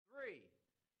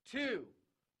2,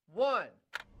 1.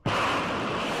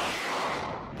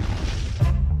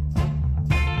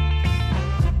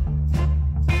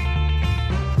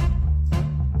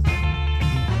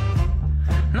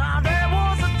 Now there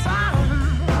was a time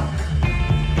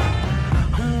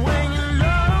when you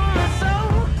loved me so.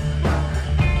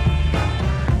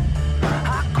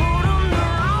 I couldn't go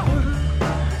wrong.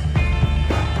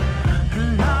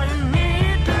 Now you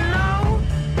need to know.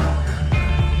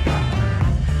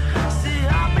 See,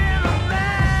 I've been a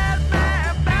bad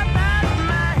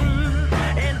man,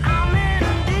 and I'm in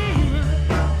deep.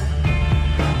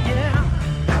 Yeah,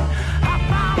 I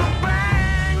found a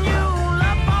brand new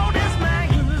love for this man,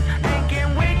 and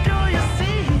can't wait till you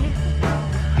see.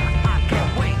 I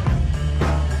can't wait.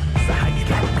 So how you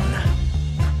like me now?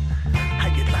 How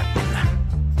you like me now?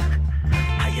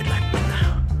 How you like me now?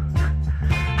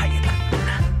 How you like me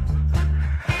now?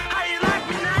 How you like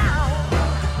me now?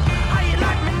 How you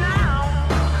like me now?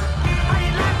 How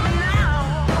you like me now?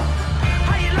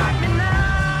 How you like me now?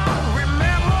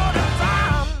 Remember the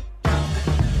time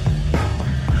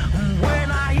when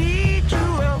I eat you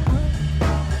up?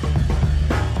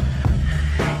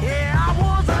 Yeah, I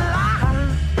was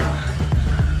alive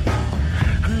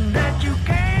that you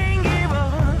can't give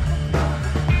up.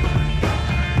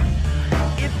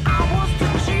 If I was to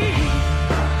cheat,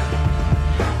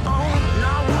 oh,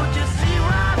 now would you see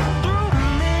right through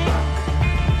me?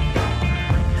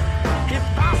 If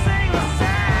I sing a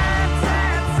sad,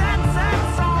 sad, sad, sad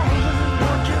song,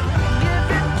 would you give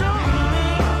it to me?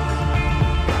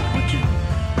 Would you?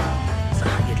 So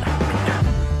how you like me now?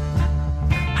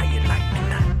 How you like me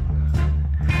now?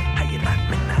 How you like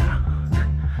me now?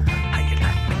 How you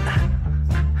like me now?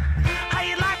 How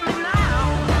you like me now?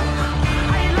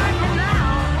 How you like me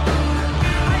now?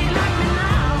 How you like me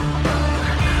now?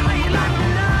 How you like me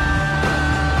now?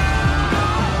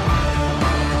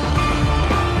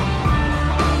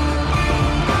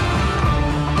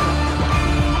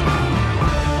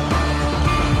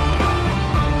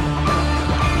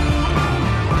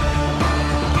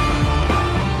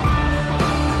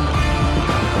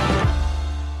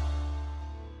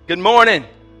 Good morning.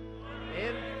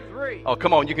 In 3. Oh,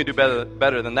 come on, you can do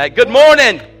better than that. Good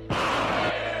morning.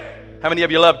 How many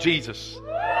of you love Jesus?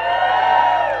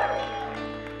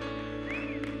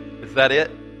 Is that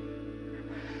it?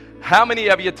 How many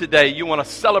of you today, you want to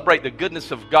celebrate the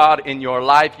goodness of God in your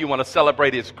life? You want to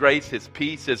celebrate His grace, His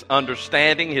peace, His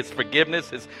understanding, His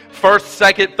forgiveness, His first,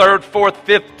 second, third, fourth,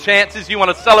 fifth chances. You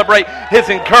want to celebrate His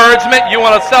encouragement. You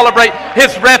want to celebrate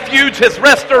His refuge, His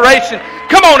restoration.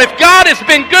 Come on, if God has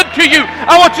been good to you,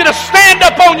 I want you to stand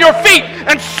up on your feet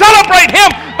and celebrate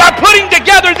Him by putting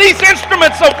together these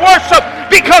instruments of worship,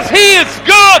 because He is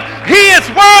good. He is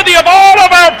worthy of all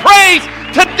of our praise.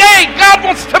 Today, God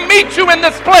wants to meet you in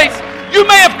this place. You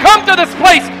may have come to this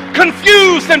place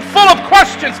confused and full of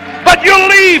questions, but you'll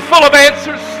leave full of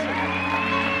answers.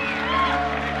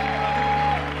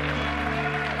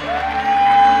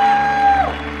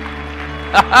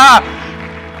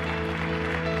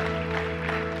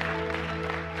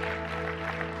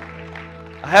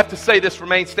 I have to say this,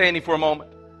 remain standing for a moment.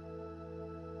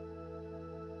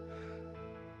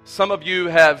 Some of you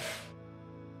have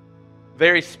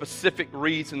very specific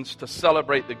reasons to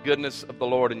celebrate the goodness of the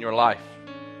Lord in your life.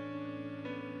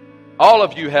 All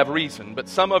of you have reason, but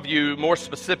some of you more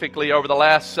specifically over the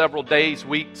last several days,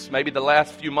 weeks, maybe the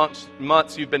last few months,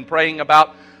 you've been praying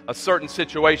about a certain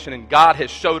situation, and God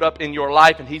has showed up in your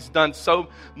life, and He's done so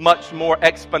much more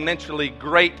exponentially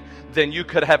great than you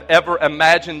could have ever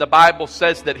imagined. The Bible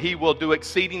says that He will do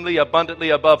exceedingly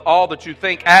abundantly above all that you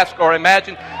think, ask, or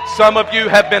imagine. Some of you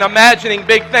have been imagining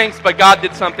big things, but God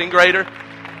did something greater.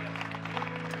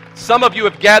 Some of you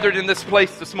have gathered in this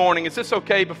place this morning. Is this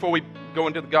okay before we go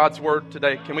into God's Word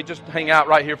today? Can we just hang out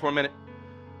right here for a minute?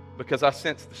 Because I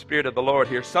sense the Spirit of the Lord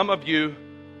here. Some of you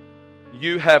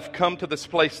have come to this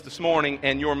place this morning,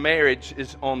 and your marriage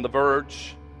is on the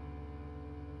verge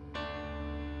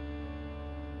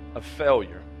of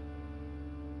failure.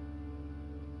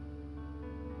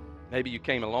 Maybe you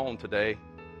came alone today,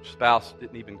 your spouse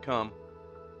didn't even come,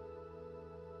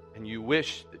 and you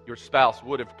wish that your spouse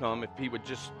would have come if he would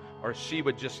just, or she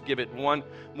would just give it one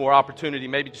more opportunity,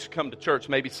 maybe just come to church,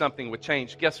 maybe something would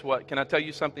change. Guess what? Can I tell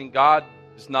you something? God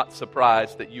is not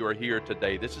surprised that you are here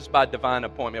today. This is by divine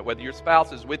appointment. Whether your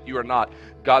spouse is with you or not,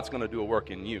 God's going to do a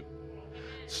work in you.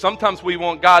 Sometimes we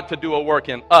want God to do a work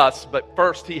in us, but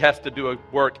first He has to do a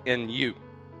work in you.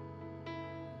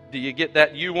 Do you get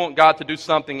that? You want God to do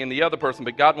something in the other person,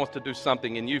 but God wants to do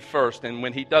something in you first. And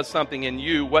when He does something in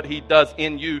you, what He does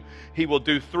in you, He will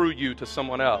do through you to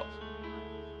someone else.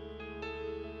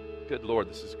 Good Lord,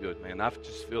 this is good, man. I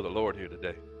just feel the Lord here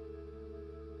today.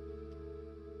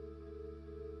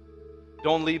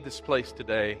 Don't leave this place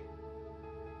today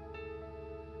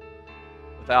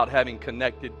without having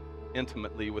connected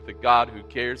intimately with a God who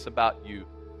cares about you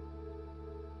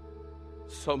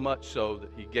so much so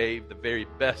that He gave the very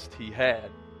best He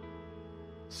had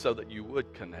so that you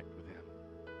would connect with Him.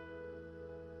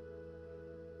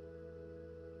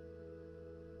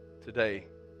 Today,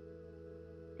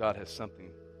 God has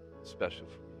something special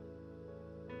for you.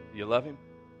 Do you love Him?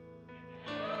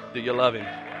 Do you love Him?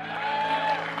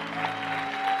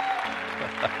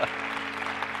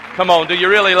 Come on, do you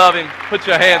really love Him? Put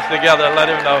your hands together and let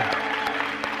Him know.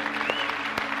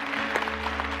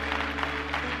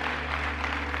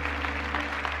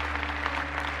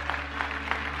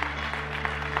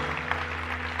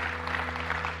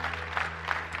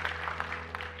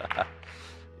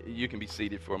 You can be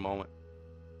seated for a moment.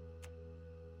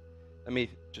 Let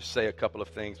me just say a couple of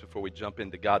things before we jump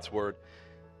into God's Word.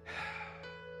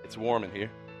 It's warm in here.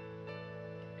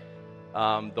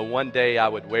 The one day I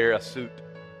would wear a suit,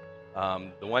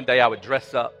 the one day I would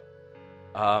dress up,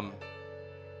 and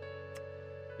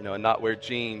not wear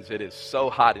jeans. It is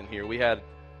so hot in here. We had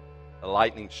a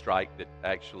lightning strike that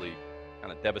actually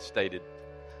kind of devastated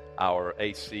our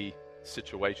AC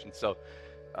situation. So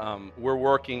we're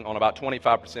working on about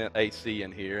 25% AC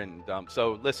in here. And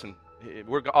so listen,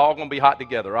 we're all going to be hot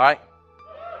together, right?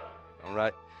 All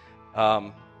right.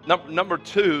 Number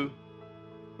two,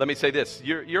 let me say this.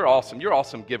 You're awesome. You're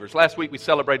awesome givers. Last week we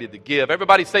celebrated the give.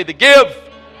 Everybody say the give.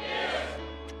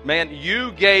 Man,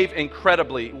 you gave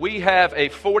incredibly. We have a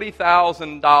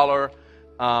 $40,000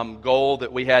 goal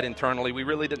that we had internally. We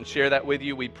really didn't share that with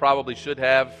you. We probably should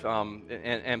have,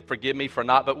 and forgive me for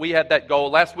not. But we had that goal.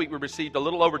 Last week we received a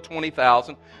little over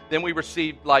 $20,000. Then we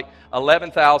received like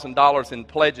 $11,000 in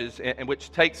pledges, and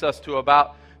which takes us to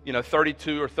about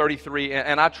 32 or 33.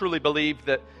 And I truly believe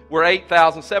that we're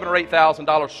 $7,000 or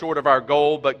 $8,000 short of our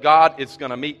goal, but God is going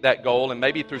to meet that goal, and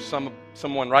maybe through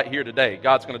someone right here today,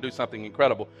 God's going to do something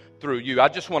incredible through you. I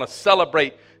just want to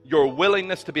celebrate your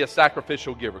willingness to be a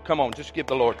sacrificial giver. Come on, just give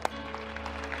the Lord.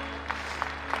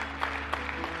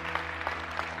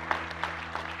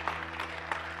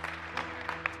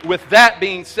 With that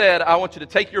being said, I want you to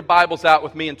take your Bibles out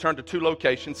with me and turn to two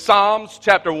locations. Psalms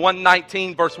chapter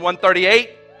 119, verse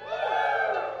 138.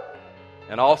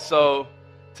 And also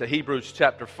to Hebrews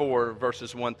chapter 4,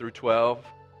 verses 1 through 12.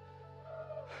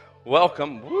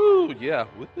 Welcome. Woo, yeah,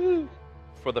 woo.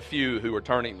 For the few who are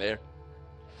turning there.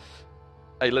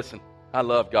 Hey, listen, I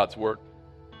love God's Word.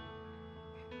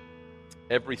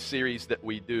 Every series that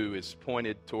we do is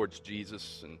pointed towards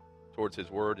Jesus and towards His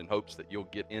Word in hopes that you'll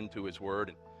get into His Word.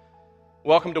 And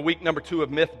welcome to week number 2 of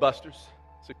Mythbusters.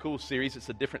 It's a cool series. It's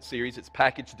a different series. It's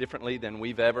packaged differently than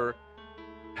we've ever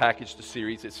packaged a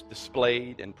series. It's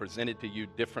displayed and presented to you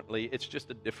differently. It's just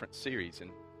a different series.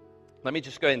 And let me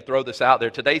just go ahead and throw this out there.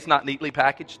 Today's not neatly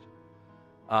packaged.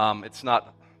 It's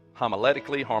not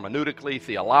homiletically, hermeneutically,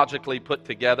 theologically put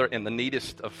together in the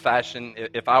neatest of fashion.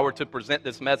 If I were to present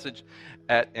this message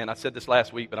and I said this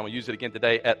last week, but I'm going to use it again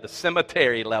today, at the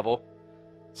seminary level,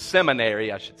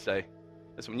 I should say.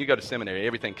 Listen, when you go to seminary,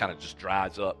 everything kind of just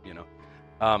dries up,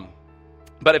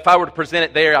 But if I were to present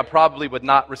it there, I probably would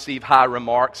not receive high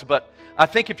remarks. But I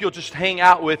think if you'll just hang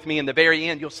out with me in the very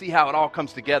end, you'll see how it all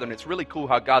comes together. And it's really cool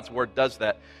how God's Word does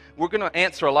that. We're going to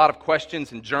answer a lot of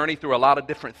questions and journey through a lot of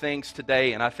different things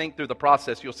today. And I think through the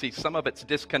process, you'll see some of it's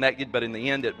disconnected, but in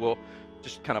the end, it will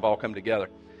just kind of all come together.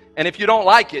 And if you don't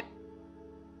like it,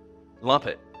 lump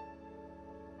it.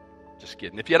 Just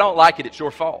kidding. If you don't like it, it's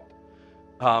your fault.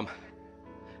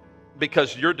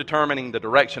 Because you're determining the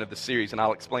direction of the series, and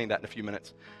I'll explain that in a few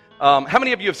minutes. How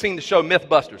many of you have seen the show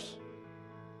Mythbusters?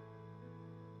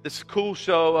 This cool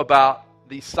show about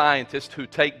these scientists who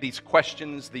take these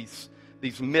questions, these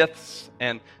myths,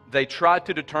 and they try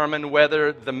to determine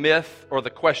whether the myth or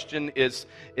the question is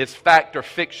fact or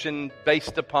fiction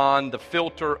based upon the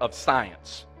filter of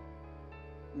science.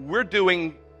 We're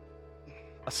doing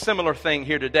a similar thing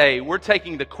here today. We're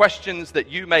taking the questions that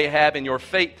you may have in your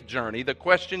faith journey, the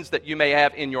questions that you may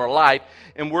have in your life,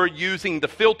 and we're using the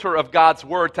filter of God's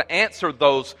Word to answer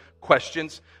those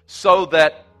questions so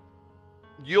that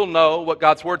you'll know what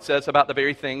God's Word says about the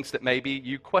very things that maybe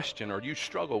you question or you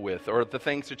struggle with or the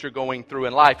things that you're going through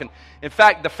in life. And in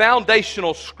fact, the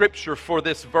foundational scripture for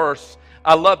this verse,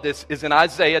 I love this, is in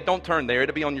Isaiah. Don't turn there.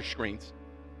 It'll be on your screens.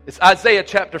 It's Isaiah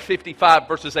chapter 55,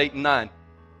 verses 8 and 9.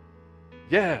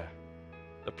 Yeah.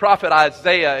 The prophet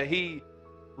Isaiah, he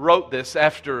wrote this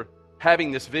after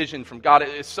having this vision from God.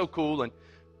 It's so cool. And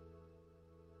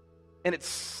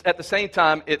it's at the same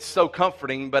time, it's so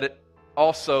comforting, but it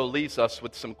also leaves us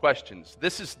with some questions.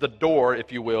 This is the door,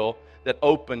 if you will, that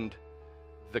opened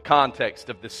the context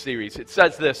of this series. It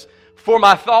says this, "For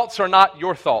my thoughts are not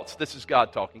your thoughts." This is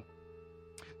God talking.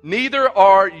 "Neither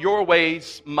are your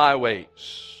ways my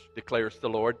ways, declares the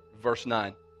Lord." Verse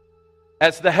 9.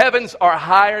 "As the heavens are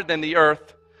higher than the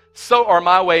earth, so are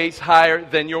my ways higher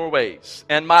than your ways,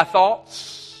 and my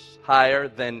thoughts higher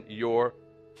than your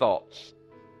thoughts."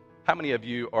 How many of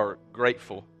you are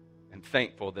grateful and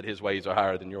thankful that His ways are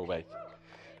higher than your ways?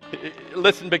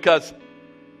 Listen, because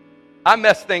I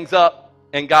mess things up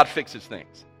and God fixes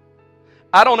things.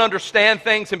 I don't understand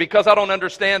things, and because I don't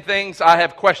understand things, I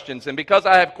have questions. And because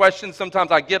I have questions,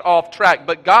 sometimes I get off track.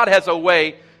 But God has a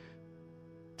way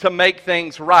to make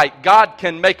things right. God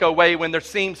can make a way when there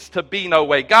seems to be no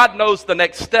way. God knows the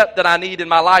next step that I need in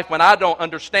my life when I don't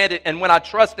understand it. And when I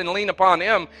trust and lean upon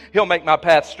Him, He'll make my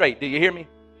path straight. Do you hear me?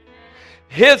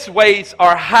 His ways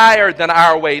are higher than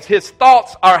our ways. His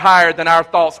thoughts are higher than our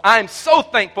thoughts. I am so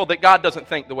thankful that God doesn't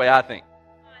think the way I think.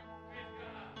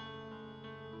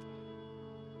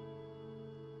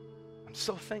 I'm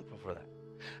so thankful for that.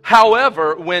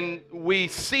 However, when we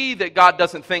see that God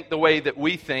doesn't think the way that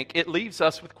we think, it leaves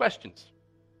us with questions.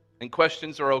 And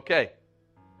questions are okay.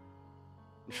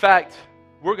 In fact,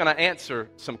 we're going to answer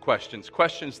some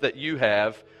questions that you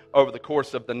have over the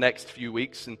course of the next few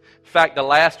weeks. In fact, the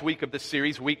last week of this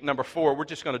series, week number 4, we're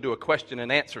just going to do a question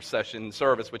and answer session in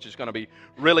service, which is going to be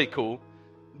really cool.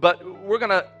 But we're going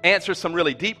to answer some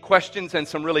really deep questions and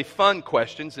some really fun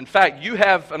questions. In fact, you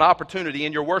have an opportunity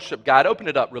in your worship guide. Open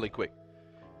it up really quick.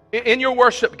 In your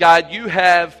worship guide, you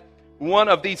have one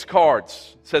of these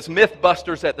cards. It says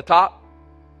Mythbusters at the top.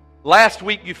 Last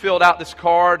week you filled out this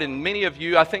card, and many of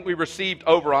you, I think we received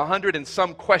over 100 and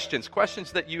some questions.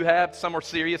 Questions that you have. Some are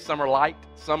serious, some are light,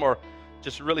 some are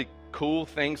just really cool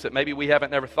things that maybe we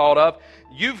haven't ever thought of.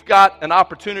 You've got an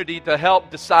opportunity to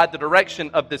help decide the direction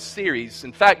of this series.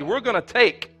 In fact, we're going to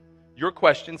take your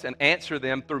questions and answer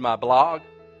them through my blog,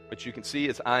 which you can see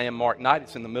is I Am Mark Knight.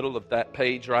 It's in the middle of that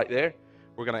page right there.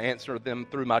 We're going to answer them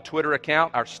through my Twitter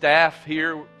account. Our staff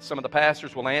here, some of the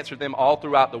pastors, will answer them all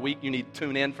throughout the week. You need to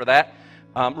tune in for that.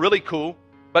 Really cool.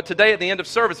 But today at the end of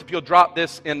service, if you'll drop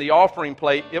this in the offering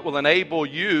plate, it will enable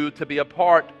you to be a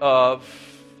part of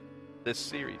this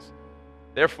series.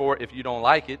 Therefore, if you don't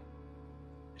like it,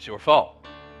 it's your fault.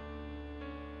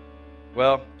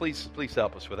 Well, please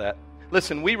help us with that.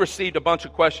 Listen, we received a bunch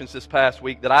of questions this past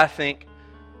week that I think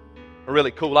are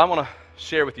really cool. I want to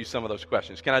share with you some of those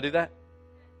questions. Can I do that?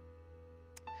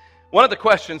 One of the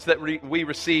questions that we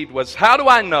received was, how do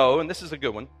I know, and this is a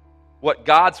good one, what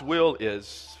God's will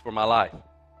is for my life?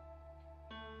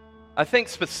 I think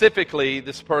specifically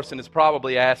this person is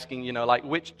probably asking, like,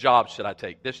 which job should I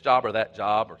take? This job or that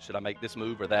job? Or should I make this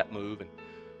move or that move?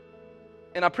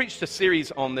 And I preached a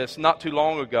series on this not too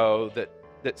long ago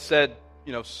that said,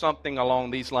 something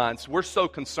along these lines. We're so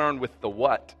concerned with the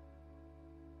what.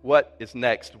 What is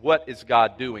next? What is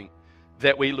God doing?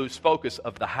 That we lose focus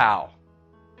of the how.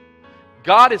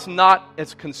 God is not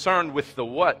as concerned with the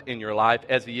what in your life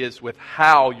as He is with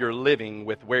how you're living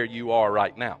with where you are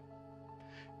right now.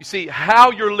 You see, how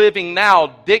you're living now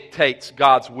dictates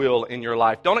God's will in your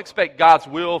life. Don't expect God's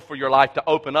will for your life to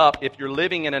open up if you're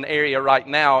living in an area right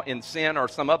now in sin or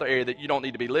some other area that you don't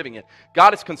need to be living in.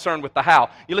 God is concerned with the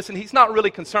how. You listen, He's not really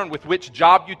concerned with which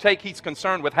job you take. He's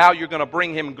concerned with how you're going to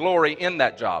bring Him glory in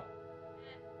that job.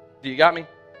 Do you got me?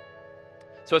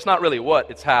 So it's not really what,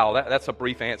 it's how. That's a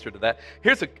brief answer to that.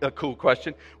 Here's a cool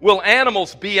question. Will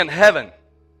animals be in heaven?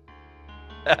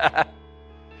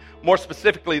 More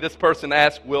specifically, this person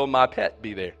asked, will my pet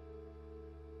be there?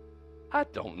 I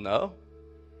don't know.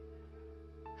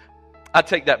 I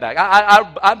take that back.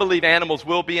 I believe animals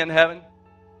will be in heaven.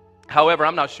 However,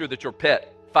 I'm not sure that your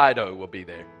pet, Fido, will be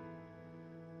there.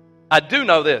 I do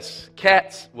know this.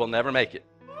 Cats will never make it.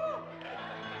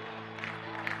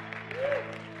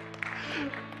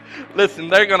 Listen,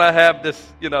 they're going to have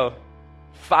this,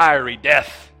 fiery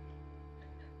death.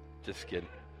 Just kidding.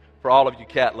 For all of you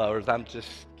cat lovers, I'm just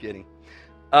kidding.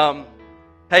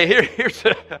 Hey, here's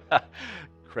a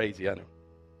crazy, I know.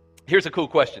 Here's a cool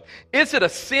question. Is it a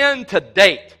sin to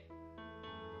date?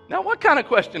 Now, what kind of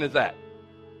question is that?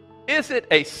 Is it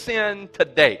a sin to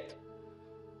date?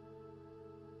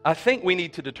 I think we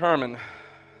need to determine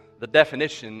the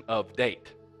definition of date.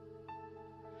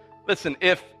 Listen,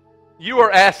 if you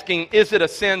are asking, is it a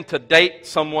sin to date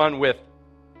someone with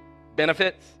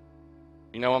benefits?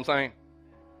 You know what I'm saying?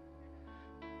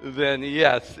 Then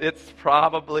yes, it's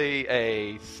probably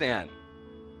a sin.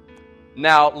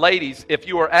 Now, ladies, if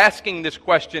you are asking this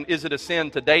question, is it a sin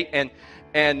to date, and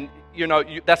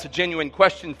that's a genuine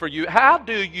question for you, how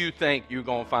do you think you're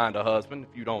going to find a husband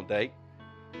if you don't date?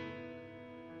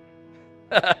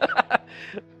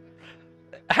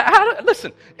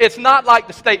 Listen, it's not like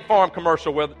the State Farm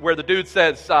commercial where the dude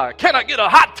says, can I get a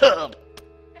hot tub?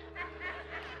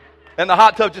 And the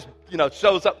hot tub just,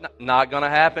 shows up. Not going to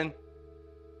happen.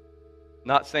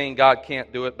 Not saying God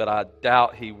can't do it, but I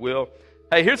doubt He will.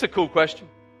 Hey, here's a cool question.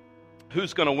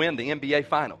 Who's going to win the NBA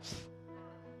Finals?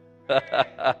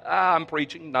 I'm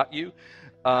preaching, not you.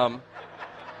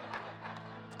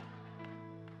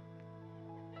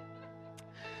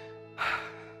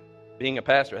 Being a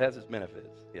pastor has its benefits.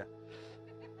 Yeah.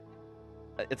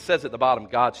 It says at the bottom,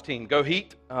 God's team. Go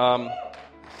Heat. And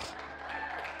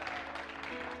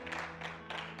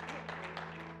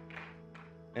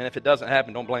if it doesn't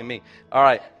happen, don't blame me. All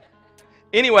right.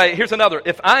 Anyway, here's another.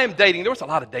 If I am dating, there was a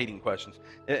lot of dating questions.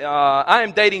 I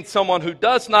am dating someone who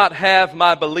does not have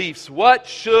my beliefs. What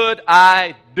should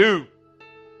I do?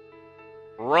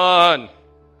 Run.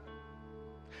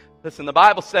 Listen, the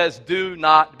Bible says, do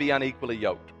not be unequally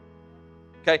yoked.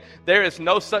 Okay? There is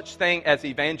no such thing as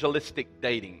evangelistic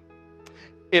dating.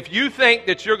 If you think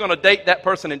that you're going to date that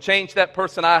person and change that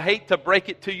person, I hate to break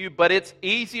it to you, but it's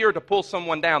easier to pull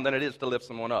someone down than it is to lift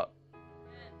someone up.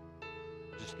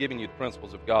 Just giving you the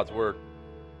principles of God's Word.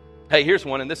 Hey, here's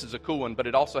one, and this is a cool one, but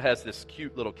it also has this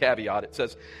cute little caveat. It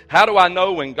says, how do I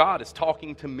know when God is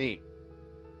talking to me?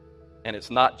 And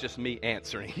it's not just me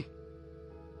answering.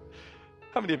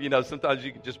 How many of you know sometimes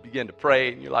you can just begin to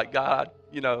pray and you're like, God,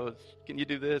 can you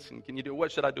do this? And can you do,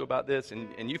 what should I do about this?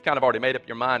 And you've kind of already made up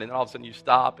your mind, and then all of a sudden you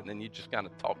stop, and then you just kind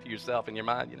of talk to yourself in your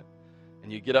mind,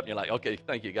 And you get up and you're like, okay,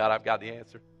 thank you, God, I've got the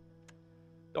answer.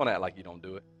 Don't act like you don't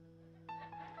do it.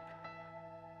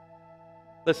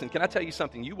 Listen, can I tell you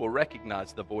something? You will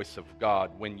recognize the voice of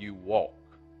God when you walk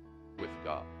with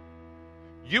God.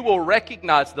 You will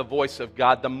recognize the voice of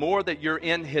God the more that you're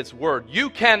in His Word.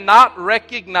 You cannot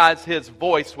recognize His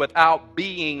voice without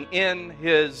being in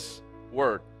His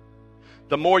Word.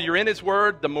 The more you're in His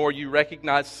Word, the more you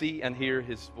recognize, see, and hear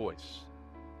His voice.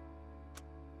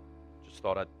 Just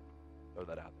thought I'd throw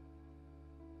that out.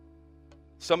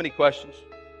 So many questions.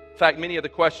 In fact, many of the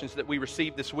questions that we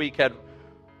received this week had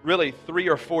really 3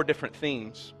 or 4 different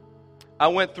themes. I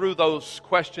went through those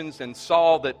questions and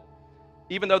saw that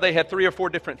even though they had 3 or 4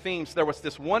 different themes, there was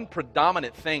this one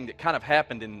predominant thing that kind of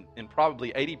happened in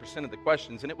probably 80% of the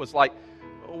questions, and it was like,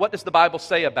 what does the Bible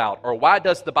say about? Or why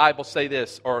does the Bible say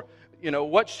this? Or,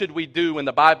 what should we do when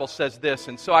the Bible says this?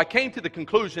 And so I came to the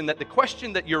conclusion that the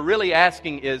question that you're really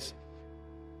asking is,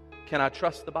 can I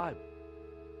trust the Bible?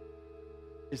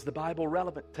 Is the Bible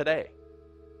relevant today?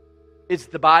 Is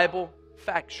the Bible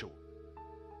factual?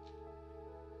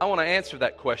 I want to answer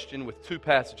that question with 2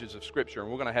 passages of Scripture,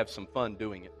 and we're going to have some fun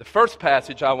doing it. The first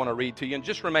passage I want to read to you, and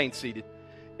just remain seated,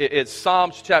 it's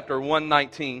Psalms chapter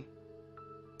 119,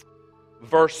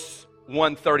 verse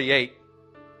 138.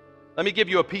 Let me give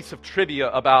you a piece of trivia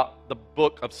about the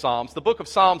book of Psalms. The book of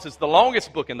Psalms is the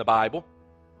longest book in the Bible.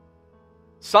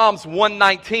 Psalms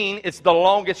 119 is the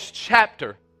longest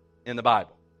chapter in the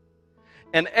Bible.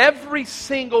 And every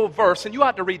single verse, and you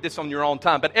have to read this on your own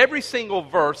time, but every single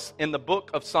verse in the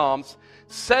book of Psalms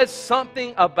says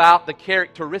something about the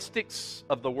characteristics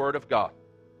of the Word of God.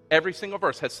 Every single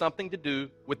verse has something to do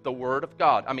with the Word of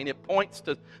God. I mean, it points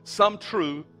to some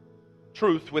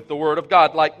truth with the Word of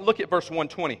God. Like, look at verse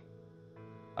 120.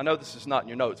 I know this is not in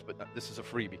your notes, but this is a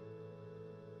freebie. It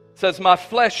says, my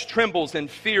flesh trembles in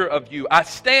fear of you. I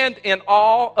stand in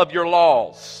awe of your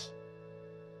laws.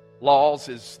 Laws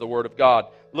is the Word of God.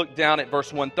 Look down at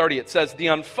verse 130. It says, the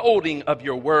unfolding of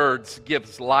your words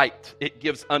gives light. It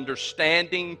gives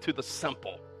understanding to the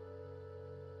simple.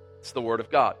 It's the Word of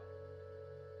God.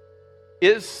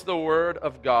 Is the Word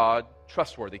of God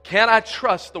trustworthy? Can I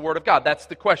trust the Word of God? That's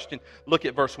the question. Look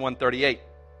at verse 138.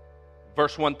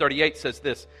 Verse 138 says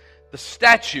this, the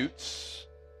statutes.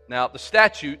 Now, the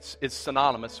statutes is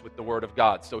synonymous with the Word of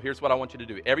God. So here's what I want you to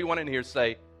do. Everyone in here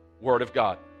say, Word of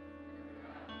God.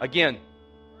 Again.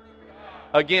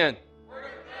 Again.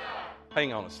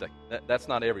 Hang on a second. That's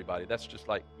not everybody. That's just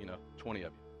like, 20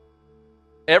 of you.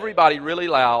 Everybody really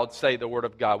loud say the Word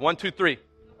of God. 1, 2, 3.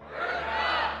 Word of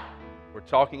God. We're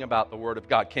talking about the Word of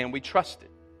God. Can we trust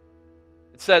it?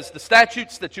 It says, the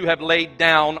statutes that you have laid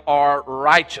down are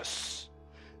righteous.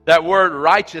 That word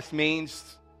righteous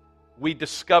means we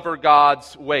discover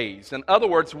God's ways. In other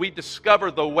words, we discover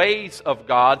the ways of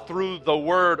God through the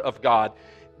Word of God.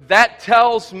 That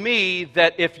tells me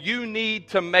that if you need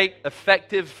to make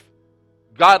effective,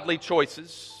 godly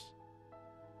choices,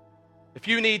 if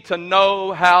you need to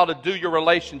know how to do your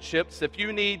relationships, if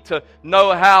you need to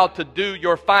know how to do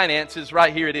your finances,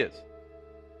 right here it is.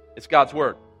 It's God's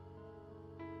Word.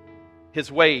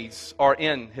 His ways are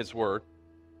in His Word.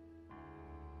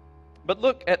 But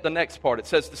look at the next part. It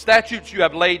says, the statutes you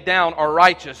have laid down are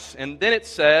righteous. And then it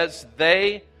says,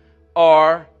 they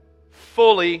are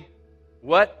fully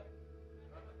what?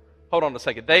 Hold on a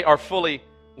second. They are fully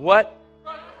what?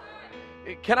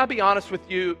 Can I be honest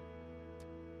with you?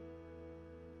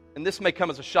 And this may come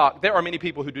as a shock. There are many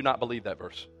people who do not believe that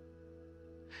verse.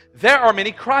 There are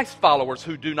many Christ followers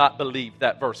who do not believe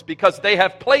that verse because they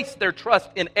have placed their trust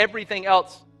in everything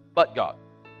else but God.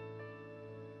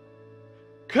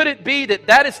 Could it be that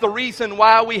that is the reason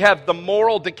why we have the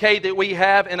moral decay that we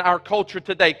have in our culture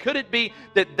today? Could it be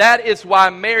that that is why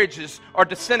marriages are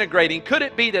disintegrating? Could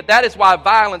it be that that is why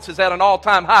violence is at an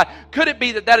all-time high? Could it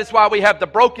be that that is why we have the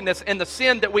brokenness and the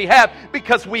sin that we have?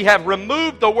 Because we have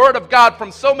removed the Word of God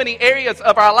from so many areas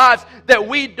of our lives that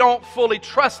we don't fully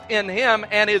trust in Him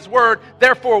and His Word.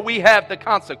 Therefore, we have the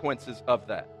consequences of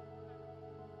that.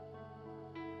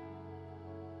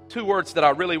 Two words that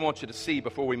I really want you to see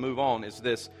before we move on is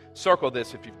this. Circle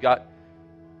this if you've got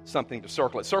something to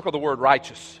circle it. Circle the word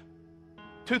righteous.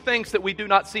 Two things that we do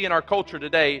not see in our culture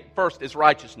today. First is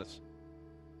righteousness.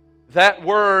 That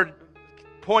word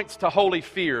points to holy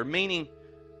fear, meaning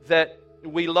that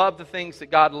we love the things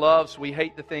that God loves. We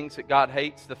hate the things that God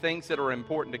hates. The things that are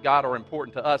important to God are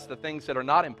important to us. The things that are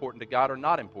not important to God are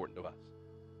not important to us.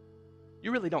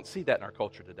 You really don't see that in our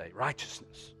culture today.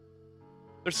 Righteousness.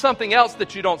 There's something else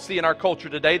that you don't see in our culture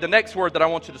today. The next word that I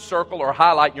want you to circle or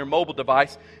highlight in your mobile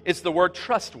device is the word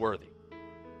trustworthy.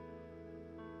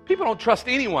 People don't trust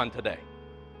anyone today.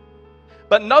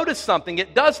 But notice something.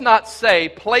 It does not say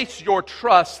place your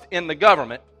trust in the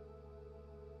government.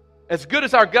 As good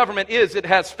as our government is, it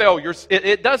has failures.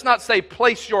 It does not say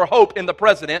place your hope in the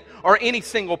president or any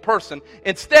single person.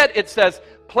 Instead, it says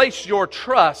place your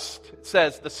trust. It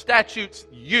says the statutes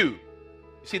you. You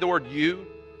see the word you?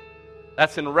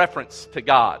 That's in reference to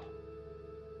God.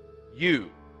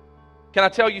 You. Can I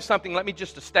tell you something? Let me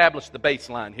just establish the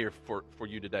baseline here for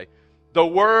you today. The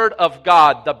Word of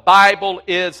God, the Bible,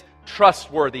 is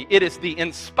trustworthy. It is the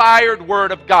inspired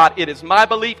Word of God. It is my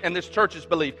belief and this church's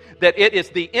belief that it is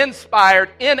the inspired,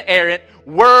 inerrant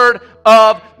Word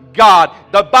of God.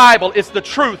 The Bible is the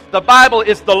truth. The Bible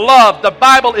is the love. The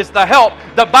Bible is the help.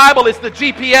 The Bible is the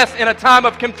GPS in a time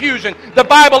of confusion. The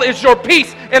Bible is your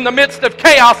peace in the midst of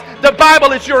chaos. The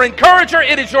Bible is your encourager.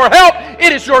 It is your help.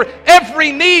 It is your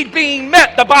every need being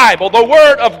met. The Bible, the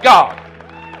Word of God.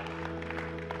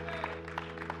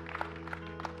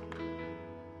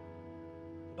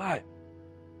 Bible.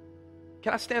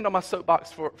 Can I stand on my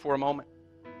soapbox for a moment?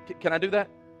 Can I do that?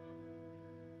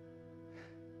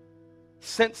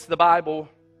 Since the Bible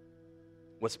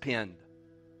was penned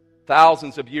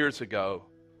thousands of years ago,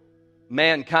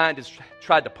 mankind has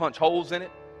tried to punch holes in it.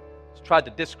 It's tried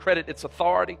to discredit its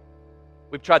authority.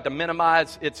 We've tried to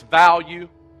minimize its value.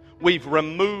 We've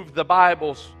removed the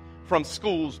Bibles from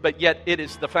schools, but yet it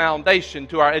is the foundation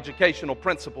to our educational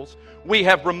principles. We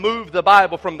have removed the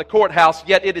Bible from the courthouse,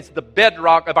 yet it is the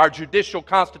bedrock of our judicial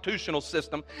constitutional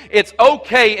system. It's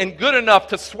okay and good enough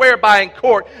to swear by in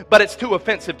court, but it's too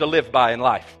offensive to live by in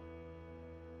life.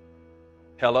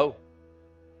 Hello?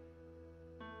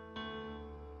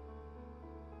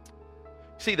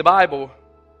 See, the Bible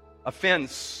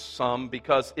offends some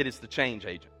because it is the change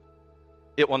agent.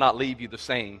 It will not leave you the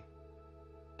same.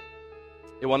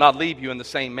 It will not leave you in the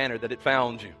same manner that it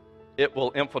found you. It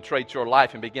will infiltrate your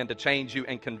life and begin to change you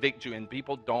and convict you. And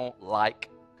people don't like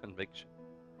conviction.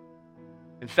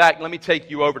 In fact, let me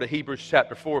take you over to Hebrews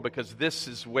chapter 4 because this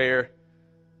is where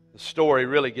the story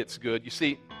really gets good. You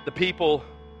see, the people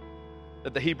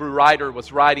that the Hebrew writer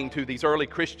was writing to, these early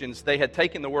Christians, they had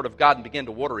taken the Word of God and began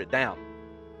to water it down.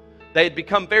 They had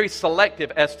become very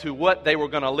selective as to what they were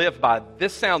going to live by.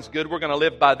 This sounds good, we're going to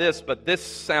live by this, but this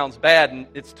sounds bad and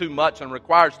it's too much and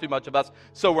requires too much of us,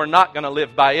 so we're not going to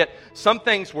live by it. Some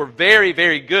things were very,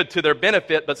 very good to their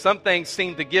benefit, but some things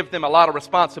seemed to give them a lot of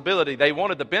responsibility. They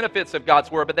wanted the benefits of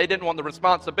God's Word, but they didn't want the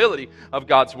responsibility of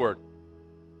God's Word.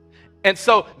 And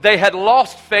so they had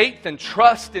lost faith and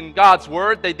trust in God's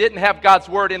Word. They didn't have God's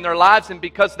Word in their lives, and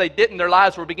because they didn't, their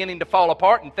lives were beginning to fall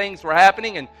apart and things were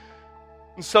happening. And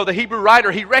so the Hebrew writer,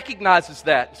 he recognizes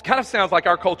that. It kind of sounds like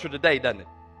our culture today, doesn't it?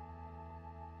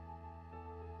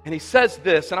 And he says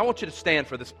this, and I want you to stand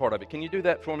for this part of it. Can you do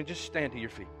that for me? Just stand to your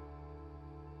feet.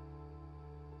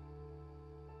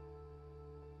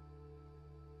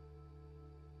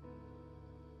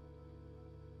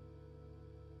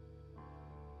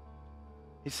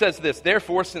 He says this,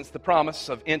 therefore, since the promise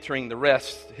of entering the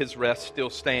rest, his rest, still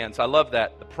stands. I love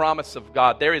that, the promise of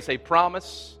God. There is a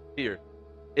promise here.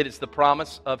 It is the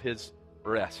promise of his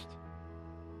rest.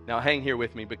 Now hang here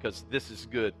with me because this is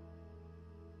good.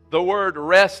 The word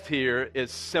rest here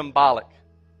is symbolic.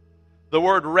 The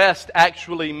word rest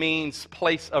actually means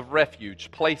place of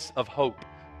refuge, place of hope,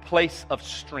 place of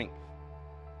strength,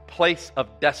 place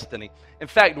of destiny. In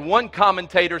fact, one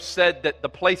commentator said that the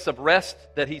place of rest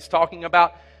that he's talking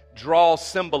about draws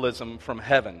symbolism from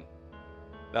heaven.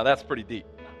 Now that's pretty deep.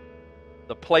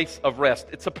 The place of rest.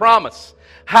 It's a promise.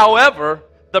 However,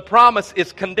 the promise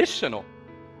is conditional.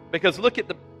 Because look at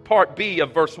the part B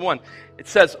of verse 1. It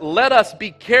says, "Let us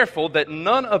be careful that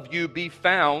none of you be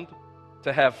found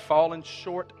to have fallen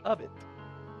short of it."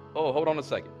 Oh, hold on a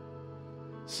second.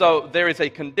 So there is a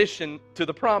condition to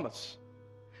the promise.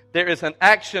 There is an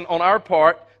action on our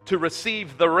part to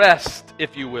receive the rest,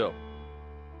 if you will.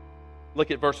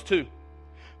 Look at verse 2.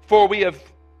 For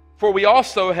we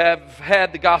also have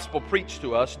had the gospel preached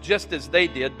to us, just as they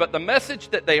did, but the message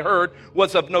that they heard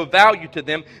was of no value to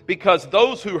them, because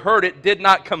those who heard it did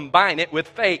not combine it with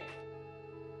faith.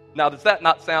 Now, does that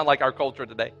not sound like our culture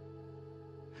today?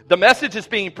 The message is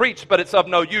being preached, but it's of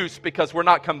no use because we're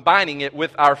not combining it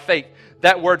with our faith.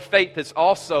 That word faith is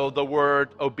also the word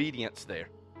obedience there.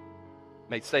 You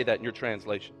may say that in your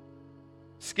translation.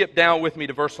 Skip down with me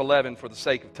to verse 11 for the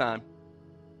sake of time.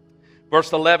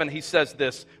 Verse 11, he says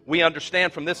this. We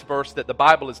understand from this verse that the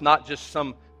Bible is not just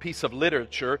some piece of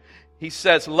literature. He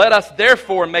says, "Let us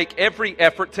therefore make every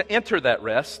effort to enter that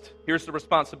rest." Here's the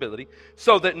responsibility.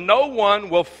 "So that no one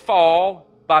will fall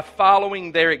by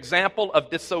following their example of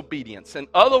disobedience." In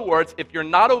other words, if you're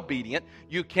not obedient,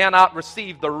 you cannot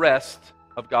receive the rest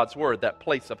of God's Word, that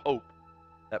place of hope,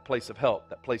 that place of help,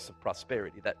 that place of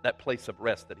prosperity, that place of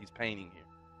rest that he's painting here.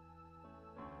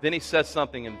 Then he says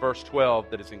something in verse 12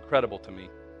 that is incredible to me.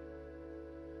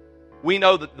 We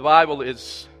know that the Bible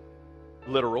is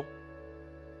literal,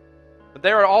 but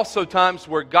there are also times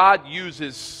where God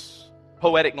uses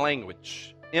poetic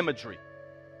language, imagery,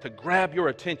 to grab your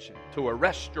attention, to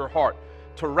arrest your heart,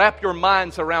 to wrap your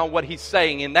minds around what he's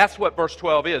saying. And that's what verse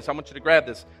 12 is. I want you to grab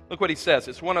this. Look what he says.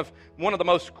 It's one of the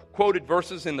most quoted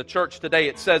verses in the church today.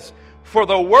 It says, "For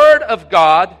the word of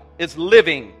God is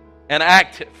living and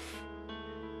active,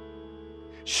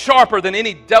 sharper than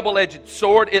any double-edged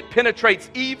sword. It penetrates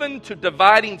even to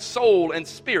dividing soul and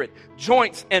spirit,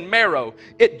 joints and marrow.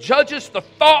 It judges the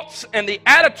thoughts and the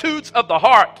attitudes of the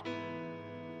heart."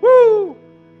 Woo!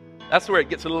 That's where it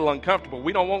gets a little uncomfortable.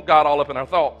 We don't want God all up in our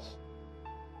thoughts.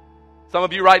 Some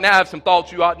of you right now have some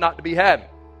thoughts you ought not to be having.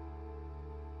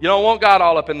 You don't want God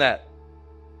all up in that.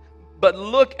 But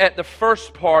look at the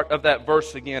first part of that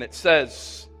verse again. It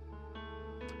says,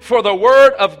 "For the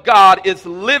word of God is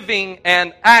living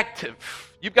and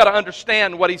active." You've got to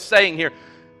understand what he's saying here.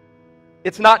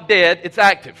 It's not dead, it's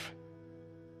active.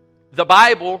 The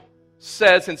Bible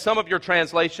says in some of your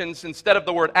translations, instead of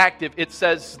the word active, it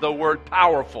says the word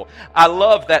powerful. I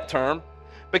love that term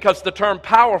because the term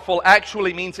powerful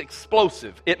actually means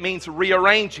explosive. It means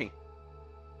rearranging.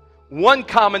 One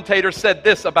commentator said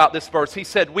this about this verse. He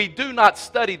said, "We do not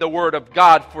study the Word of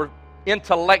God for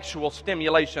intellectual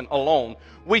stimulation alone.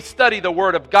 We study the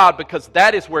Word of God because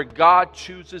that is where God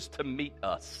chooses to meet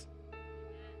us."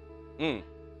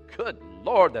 Good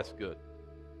Lord, that's good.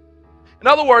 In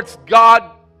other words,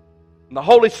 God and the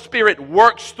Holy Spirit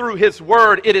works through His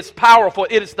Word. It is powerful.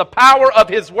 It is the power of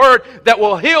His Word that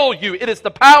will heal you. It is the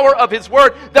power of His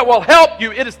Word that will help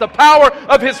you. It is the power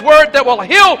of His Word that will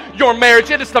heal your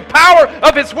marriage. It is the power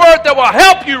of His Word that will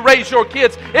help you raise your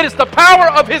kids. It is the power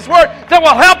of His Word that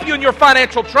will help you in your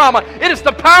financial trauma. It is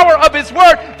the power of His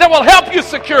Word that will help you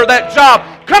secure that job.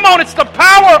 Come on, it's the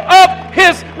power of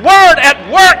His Word at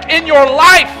work in your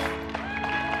life.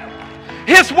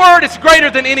 His Word is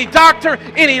greater than any doctor,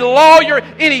 any lawyer,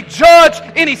 any judge,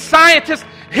 any scientist.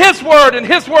 His Word and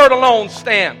His Word alone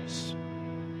stands.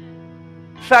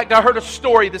 In fact, I heard a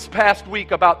story this past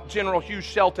week about General Hugh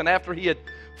Shelton after he had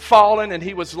fallen and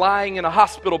he was lying in a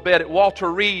hospital bed at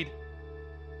Walter Reed.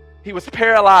 He was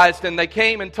paralyzed and they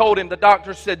came and told him, the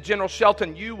doctor said, "General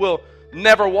Shelton, you will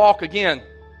never walk again."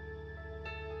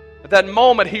 At that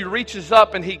moment, he reaches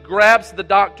up and he grabs the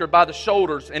doctor by the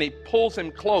shoulders and he pulls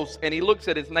him close and he looks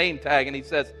at his name tag and he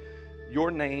says,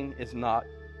 "Your name is not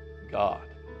God."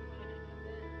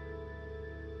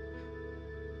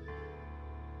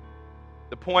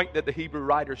 The point that the Hebrew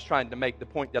writer is trying to make, the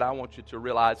point that I want you to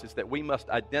realize, is that we must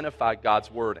identify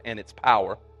God's Word and its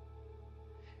power.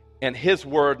 And His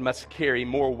Word must carry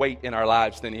more weight in our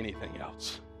lives than anything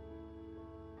else.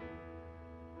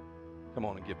 Come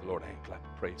on and give the Lord a hand clap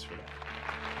of praise for that.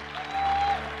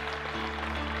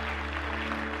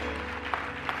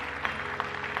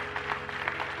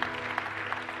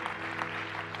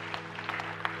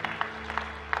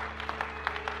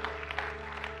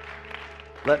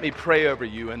 Let me pray over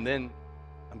you, and then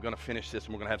I'm going to finish this,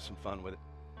 and we're going to have some fun with it.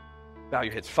 Bow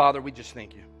your heads. Father, we just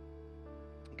thank you,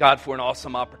 God, for an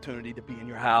awesome opportunity to be in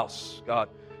your house, God,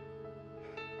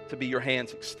 to be your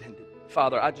hands extended.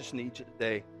 Father, I just need you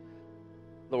today,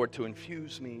 Lord, to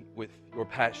infuse me with your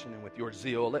passion and with your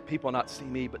zeal. Let people not see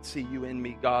me, but see you in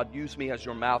me, God. Use me as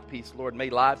your mouthpiece, Lord. May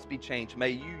lives be changed.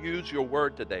 May you use your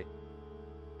word today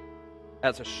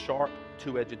as a sharp,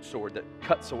 two-edged sword that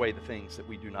cuts away the things that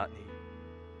we do not need.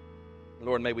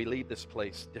 Lord, may we leave this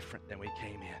place different than we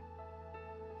came in.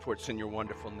 For it's in your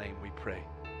wonderful name we pray.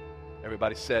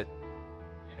 Everybody said,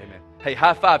 amen. Hey,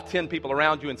 high five 10 people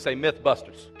around you and say,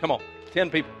 Mythbusters. Come on, 10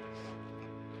 people.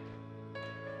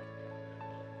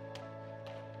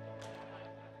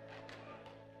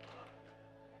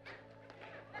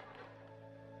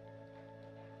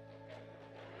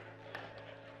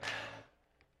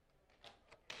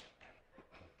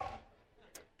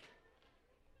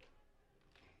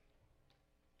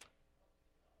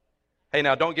 Hey,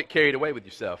 now, don't get carried away with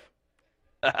yourself.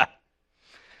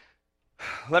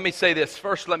 Let me say this.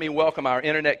 First, let me welcome our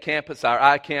internet campus, our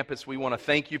iCampus. We want to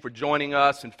thank you for joining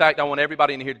us. In fact, I want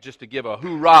everybody in here to give a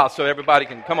hoorah so everybody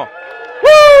can, come on.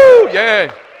 Woo!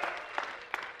 Yeah.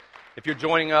 If you're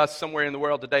joining us somewhere in the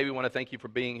world today, we want to thank you for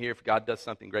being here. If God does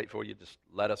something great for you, just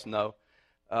let us know.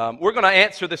 We're going to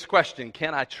answer this question,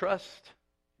 can I trust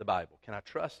the Bible? Can I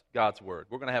trust God's Word?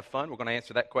 We're going to have fun. We're going to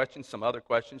answer that question, some other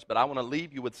questions, but I want to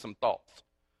leave you with some thoughts.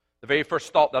 The very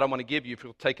first thought that I want to give you, if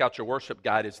you'll take out your worship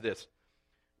guide, is this.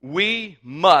 We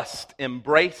must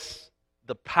embrace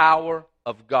the power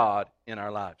of God in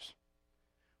our lives.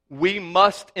 We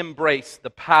must embrace the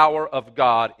power of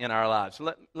God in our lives.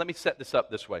 Let me set this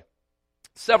up this way.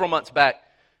 Several months back,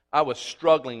 I was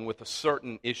struggling with a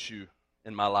certain issue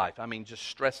in my life. I mean, just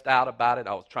stressed out about it.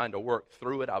 I was trying to work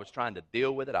through it. I was trying to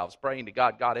deal with it. I was praying to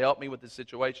God, God, help me with this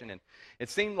situation. And it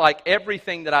seemed like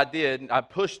everything that I did, I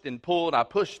pushed and pulled, I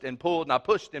pushed and pulled, and I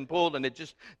pushed and pulled, and it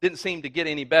just didn't seem to get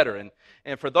any better.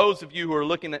 And for those of you who are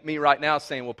looking at me right now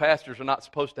saying, well, pastors are not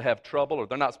supposed to have trouble, or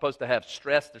they're not supposed to have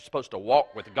stress, they're supposed to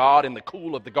walk with God in the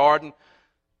cool of the garden,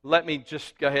 let me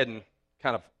just go ahead and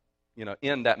kind of,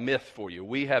 end that myth for you.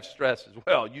 We have stress as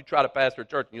well. You try to pastor a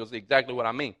church and you'll see exactly what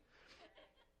I mean.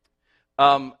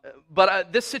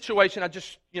 But this situation, I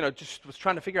just was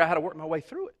trying to figure out how to work my way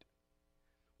through it.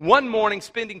 One morning,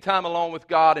 spending time alone with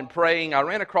God and praying, I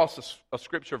ran across a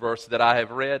scripture verse that I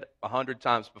have read 100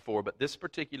 times before, but this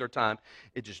particular time,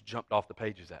 it just jumped off the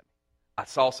pages at me. I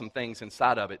saw some things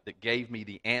inside of it that gave me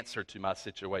the answer to my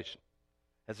situation.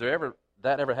 Has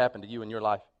that ever happened to you in your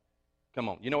life? Come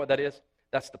on, you know what that is?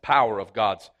 That's the power of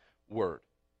God's Word.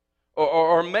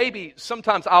 Or maybe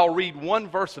sometimes I'll read one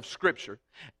verse of Scripture,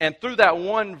 and through that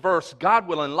one verse, God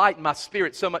will enlighten my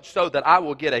spirit so much so that I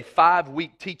will get a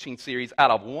 5-week teaching series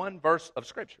out of one verse of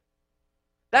Scripture.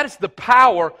 That is the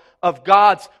power of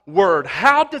God's Word.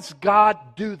 How does God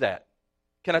do that?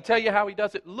 Can I tell you how He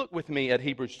does it? Look with me at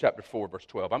Hebrews chapter 4, verse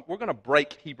 12. We're going to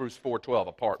break Hebrews 4:12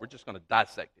 apart. We're just going to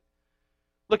dissect it.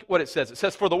 Look at what it says. It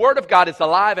says, for the Word of God is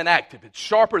alive and active. It's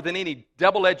sharper than any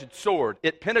double-edged sword.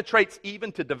 It penetrates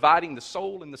even to dividing the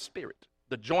soul and the spirit,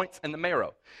 the joints and the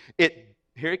marrow.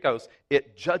 Here it goes.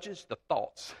 It judges the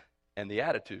thoughts and the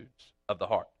attitudes of the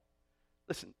heart.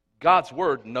 Listen, God's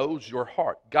Word knows your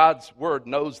heart. God's Word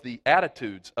knows the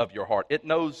attitudes of your heart. It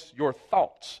knows your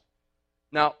thoughts.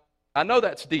 Now, I know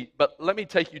that's deep, but let me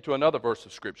take you to another verse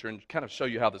of Scripture and kind of show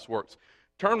you how this works.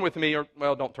 Turn with me,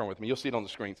 don't turn with me. You'll see it on the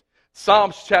screens.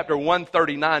 Psalms chapter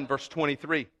 139, verse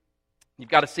 23. You've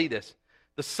got to see this.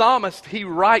 The psalmist, he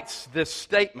writes this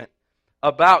statement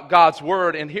about God's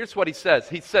Word, and here's what he says.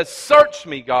 He says, search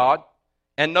me, God,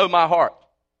 and know my heart.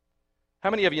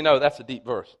 How many of you know that's a deep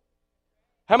verse?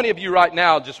 How many of you right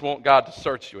now just want God to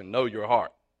search you and know your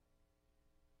heart?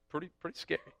 Pretty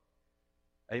scary.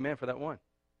 Amen for that one.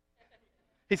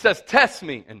 He says, test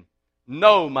me and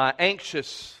know my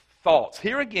anxious thoughts.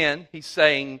 Here again, he's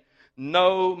saying,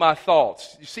 know my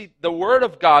thoughts. You see, the Word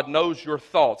of God knows your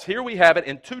thoughts. Here we have it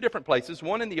in two different places,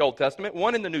 one in the Old Testament,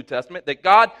 one in the New Testament, that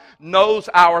God knows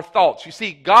our thoughts. You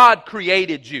see, God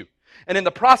created you. And in the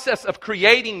process of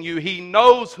creating you, He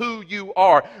knows who you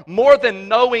are. More than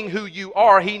knowing who you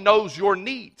are, He knows your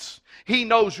needs. He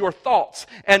knows your thoughts.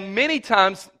 And many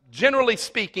times, generally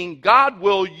speaking, God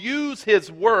will use His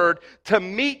Word to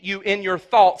meet you in your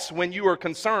thoughts when you are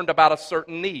concerned about a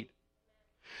certain need.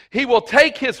 He will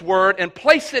take His Word and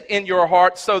place it in your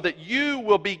heart so that you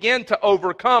will begin to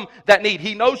overcome that need.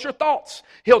 He knows your thoughts.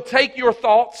 He'll take your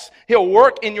thoughts, He'll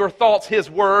work in your thoughts His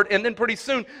Word, and then pretty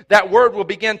soon that Word will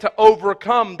begin to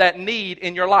overcome that need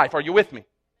in your life. Are you with me?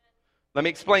 Let me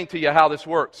explain to you how this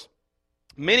works.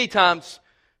 Many times,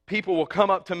 people will come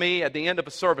up to me at the end of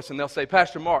a service and they'll say,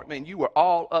 Pastor Mark, man, you were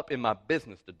all up in my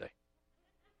business today.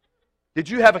 Did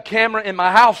you have a camera in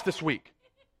my house this week?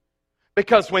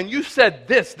 Because when you said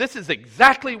this is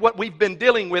exactly what we've been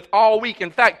dealing with all week. In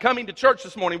fact, coming to church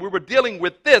this morning, we were dealing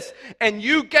with this, and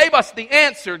you gave us the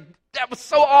answer. That was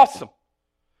so awesome.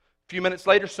 A few minutes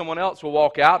later, someone else will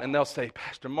walk out, and they'll say,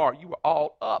 Pastor Mark, you were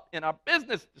all up in our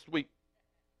business this week.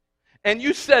 And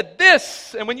you said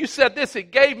this, and when you said this,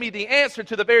 it gave me the answer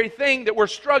to the very thing that we're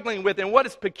struggling with. And what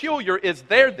is peculiar is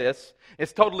their this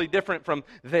is totally different from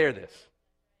their this.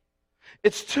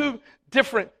 It's two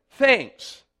different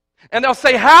things. And they'll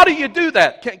say, how do you do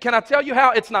that? Can I tell you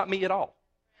how? It's not me at all.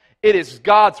 It is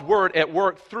God's Word at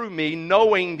work through me,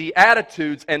 knowing the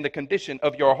attitudes and the condition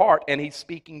of your heart, and He's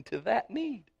speaking to that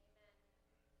need.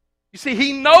 You see,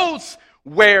 He knows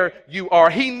where you are.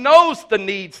 He knows the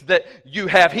needs that you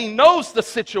have. He knows the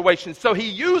situation. So He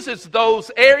uses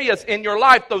those areas in your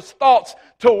life, those thoughts,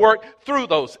 to work through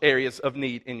those areas of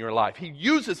need in your life. He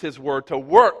uses His Word to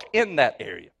work in that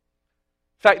area.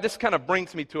 In fact, this kind of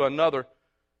brings me to another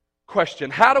question.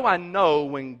 How do I know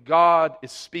when God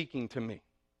is speaking to me?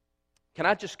 Can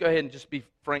I just go ahead and just be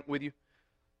frank with you?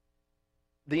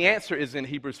 The answer is in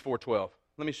Hebrews 4:12.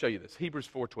 Let me show you this. Hebrews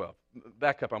 4:12.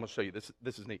 Back up, I'm going to show you this.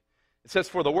 This is neat. It says,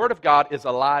 for the Word of God is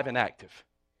alive and active.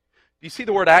 Do you see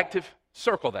the word active?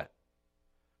 Circle that.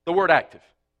 The word active.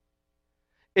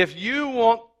 If you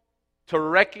want to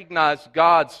recognize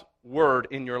God's Word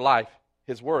in your life,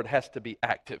 His Word has to be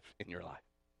active in your life.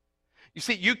 You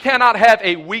see, you cannot have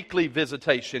a weekly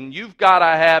visitation. You've got to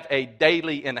have a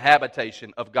daily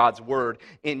inhabitation of God's Word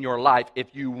in your life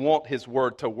if you want His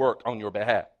Word to work on your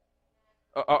behalf.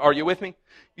 Are you with me?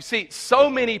 You see, so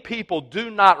many people do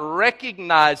not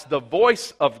recognize the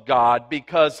voice of God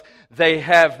because they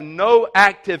have no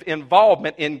active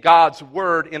involvement in God's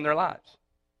Word in their lives.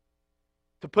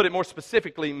 To put it more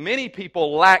specifically, many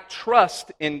people lack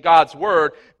trust in God's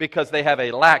Word because they have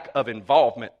a lack of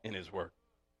involvement in His Word.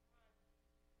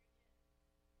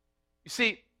 You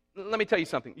see, let me tell you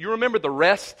something. You remember the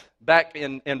rest back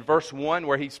in verse 1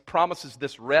 where He promises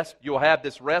this rest? You'll have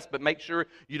this rest, but make sure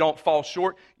you don't fall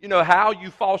short. You know how you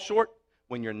fall short?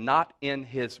 When you're not in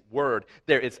His Word.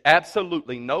 There is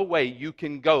absolutely no way you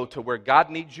can go to where God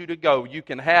needs you to go. You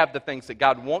can have the things that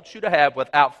God wants you to have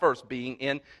without first being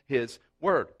in His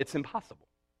Word. It's impossible.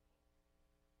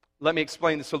 Let me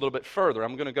explain this a little bit further.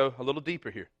 I'm going to go a little deeper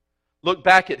here. Look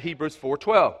back at Hebrews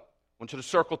 4:12. I want you to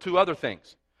circle two other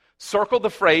things. Circle the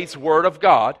phrase Word of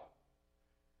God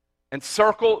and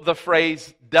circle the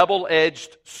phrase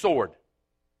double-edged sword.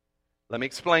 Let me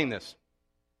explain this.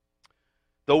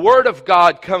 The Word of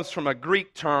God comes from a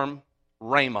Greek term,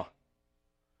 rhema.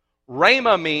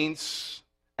 Rhema means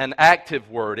an active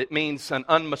word. It means an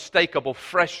unmistakable,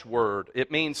 fresh word.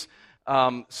 It means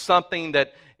something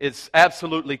that is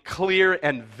absolutely clear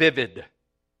and vivid.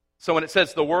 So when it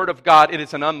says the Word of God, it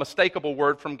is an unmistakable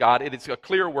word from God. It is a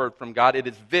clear word from God. It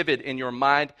is vivid in your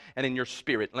mind and in your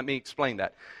spirit. Let me explain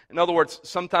that. In other words,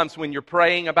 sometimes when you're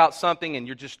praying about something and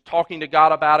you're just talking to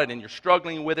God about it and you're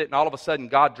struggling with it, and all of a sudden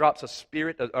God drops a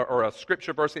spirit or a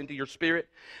scripture verse into your spirit,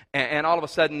 and all of a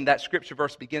sudden that scripture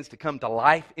verse begins to come to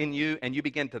life in you, and you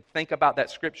begin to think about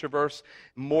that scripture verse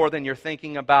more than you're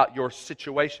thinking about your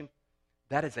situation.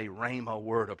 That is a rhema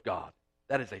word of God.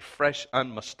 That is a fresh,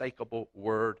 unmistakable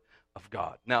word of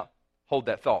God. Now, hold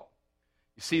that thought.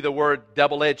 You see the word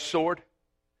double-edged sword?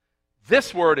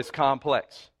 This word is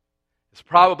complex. It's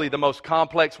probably the most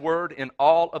complex word in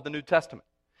all of the New Testament.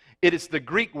 It is the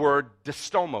Greek word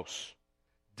distomos.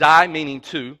 Di meaning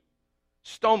two,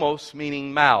 stomos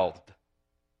meaning mouthed.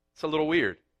 It's a little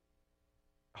weird.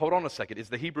 Hold on a second. Is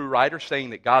the Hebrew writer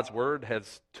saying that God's Word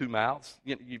has two mouths?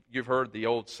 You've heard the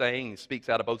old saying, He speaks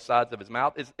out of both sides of His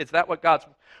mouth. Is that what God's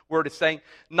Word is saying?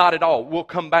 Not at all. We'll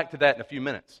come back to that in a few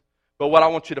minutes. But what I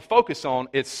want you to focus on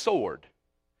is sword.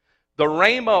 The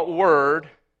rhema word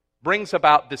brings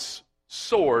about this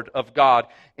sword of God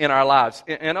in our lives.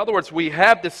 In other words, we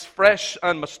have this fresh,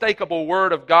 unmistakable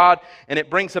word of God, and it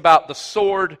brings about the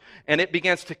sword, and it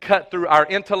begins to cut through our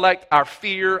intellect, our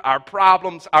fear, our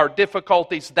problems, our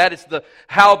difficulties. That is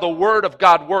how the word of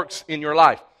God works in your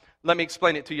life. Let me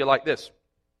explain it to you like this.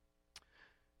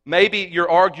 Maybe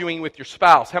you're arguing with your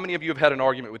spouse. How many of you have had an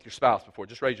argument with your spouse before?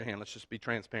 Just raise your hand. Let's just be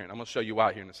transparent. I'm going to show you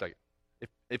why here in a second.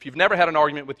 If you've never had an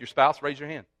argument with your spouse, raise your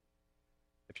hand.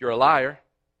 If you're a liar,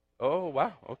 oh,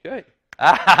 wow, okay.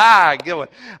 Good one.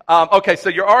 Okay, so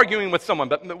you're arguing with someone,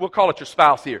 but we'll call it your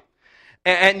spouse here.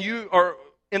 And you are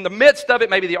in the midst of it.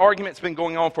 Maybe the argument's been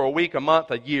going on for a week, a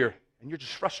month, a year, and you're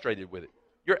just frustrated with it.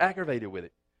 You're aggravated with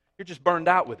it. You're just burned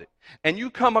out with it. And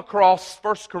you come across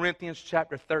 1 Corinthians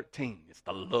chapter 13. It's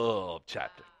the love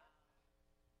chapter.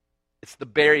 It's the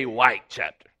Barry White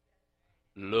chapter.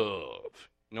 Love.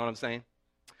 You know what I'm saying?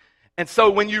 And so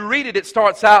when you read it, it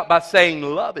starts out by saying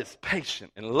love is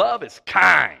patient and love is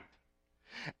kind.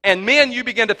 And men, you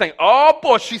begin to think, oh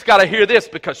boy, she's got to hear this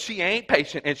because she ain't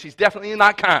patient and she's definitely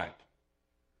not kind.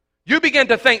 You begin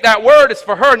to think that word is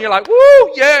for her and you're like,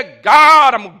 woo, yeah,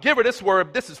 God, I'm going to give her this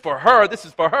word. This is for her. This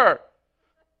is for her.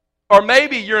 Or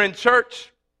maybe you're in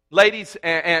church, ladies,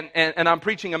 and I'm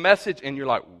preaching a message and you're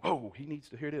like, whoa, he needs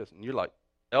to hear this. And you're like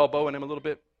elbowing him a little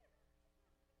bit.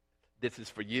 This is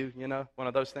for you, you know, one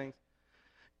of those things.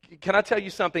 Can I tell you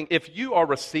something? If you are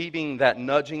receiving that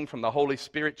nudging from the Holy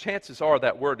Spirit, chances are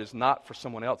that word is not for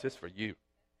someone else, it's for you.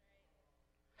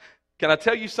 Can I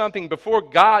tell you something? Before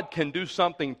God can do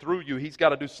something through you, He's got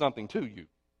to do something to you.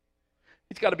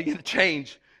 He's got to begin to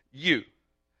change you.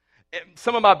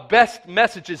 Some of my best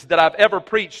messages that I've ever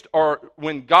preached are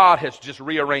when God has just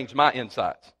rearranged my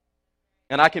insides.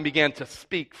 And I can begin to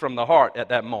speak from the heart at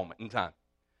that moment in time.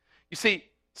 You see,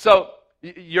 so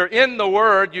you're in the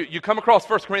Word, you come across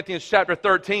 1 Corinthians chapter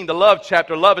 13, the love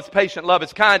chapter, love is patient, love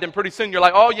is kind, and pretty soon you're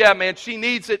like, oh yeah, man, she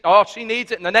needs it, oh, she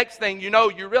needs it, and the next thing you know,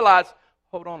 you realize,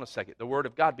 hold on a second, the Word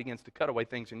of God begins to cut away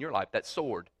things in your life, that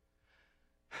sword.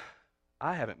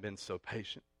 I haven't been so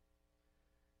patient,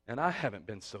 and I haven't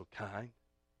been so kind,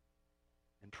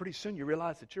 and pretty soon you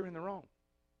realize that you're in the wrong.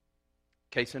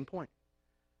 Case in point.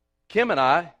 Kim and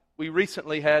I, we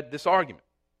recently had this argument.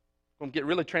 I'm going to get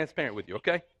really transparent with you,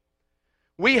 okay?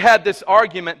 We had this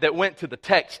argument that went to the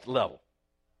text level.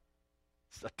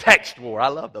 It's a text war. I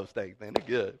love those things, man. They're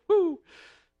good. Woo.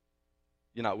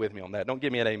 You're not with me on that. Don't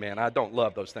give me an amen. I don't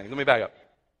love those things. Let me back up.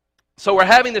 So we're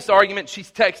having this argument.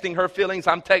 She's texting her feelings.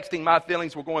 I'm texting my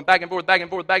feelings. We're going back and forth, back and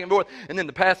forth, back and forth. And then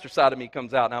the pastor side of me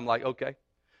comes out, and I'm like, okay,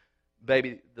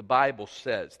 baby, the Bible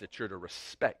says that you're to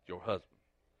respect your husband.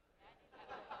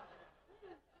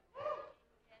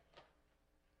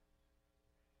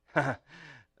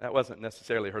 That wasn't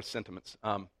necessarily her sentiments.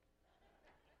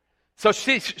 So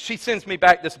she sends me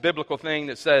back this biblical thing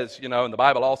that says, you know, and the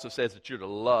Bible also says that you're to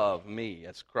love me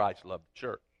as Christ loved the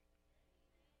church.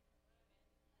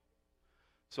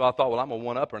 So I thought, well, I'm going to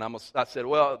one-up her. And I said,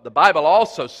 well, the Bible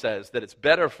also says that it's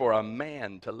better for a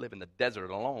man to live in the desert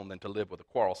alone than to live with a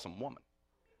quarrelsome woman.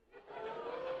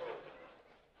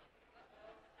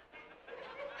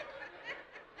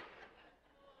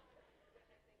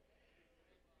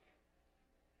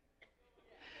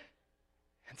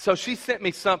 And so she sent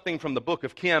me something from the book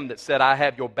of Kim that said, I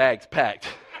have your bags packed.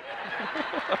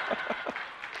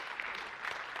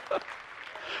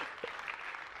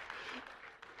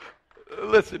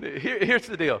 Listen, here's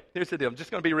the deal. Here's the deal. I'm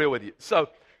just going to be real with you. So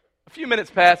a few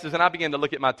minutes passes, and I begin to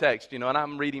look at my text, you know, and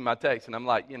I'm reading my text, and I'm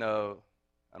like, you know,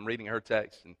 I'm reading her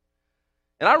text, and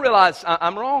I realize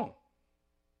I'm wrong.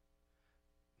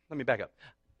 Let me back up.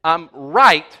 I'm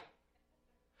right,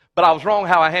 but I was wrong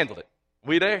how I handled it.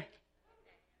 We there?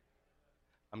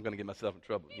 I'm going to get myself in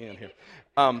trouble again here.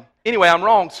 Anyway, I'm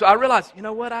wrong. So I realized, you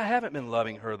know what? I haven't been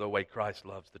loving her the way Christ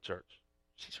loves the church.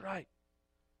 She's right.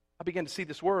 I began to see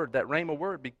this word, that rhema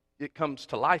word, it comes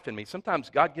to life in me.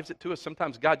 Sometimes God gives it to us.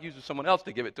 Sometimes God uses someone else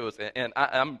to give it to us. And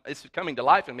it's coming to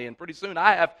life in me. And pretty soon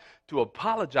I have to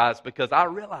apologize because I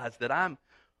realize that I'm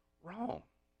wrong.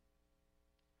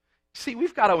 See,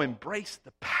 we've got to embrace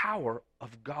the power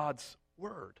of God's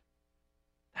word.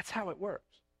 That's how it works.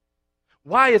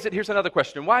 Why is it, here's another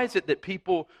question, why is it that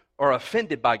people are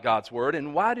offended by God's word,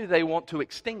 and why do they want to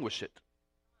extinguish it?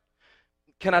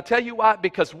 Can I tell you why?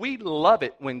 Because we love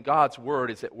it when God's word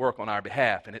is at work on our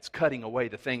behalf, and it's cutting away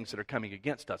the things that are coming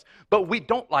against us. But we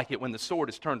don't like it when the sword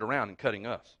is turned around and cutting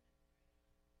us.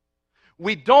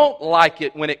 We don't like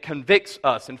it when it convicts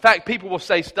us. In fact, people will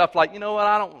say stuff like, you know what,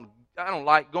 I don't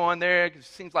like going there because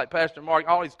it seems like Pastor Mark,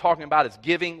 all he's talking about is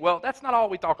giving. Well, that's not all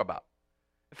we talk about.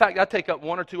 In fact, I take up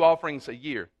 1 or 2 offerings a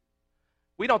year.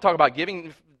 We don't talk about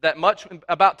giving that much,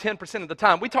 about 10% of the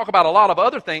time. We talk about a lot of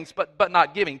other things, but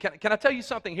not giving. Can I tell you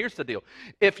something? Here's the deal.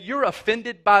 If you're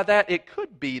offended by that, it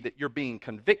could be that you're being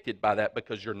convicted by that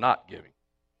because you're not giving.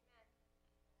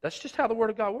 That's just how the Word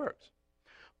of God works.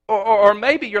 Or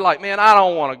maybe you're like, man, I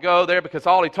don't want to go there because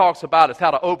all he talks about is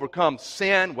how to overcome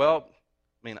sin. Well,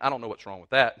 I mean, I don't know what's wrong with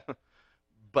that,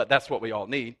 but that's what we all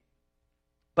need.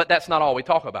 But that's not all we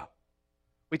talk about.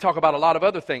 We talk about a lot of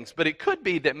other things, but it could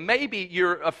be that maybe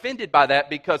you're offended by that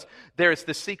because there is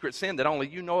this secret sin that only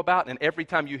you know about, and every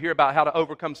time you hear about how to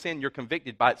overcome sin, you're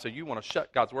convicted by it, so you want to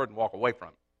shut God's word and walk away from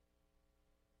it.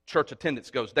 Church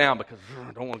attendance goes down because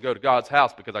I don't want to go to God's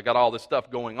house because I got all this stuff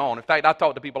going on. In fact, I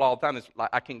talk to people all the time, it's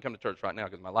like, I can't come to church right now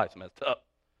because my life's messed up.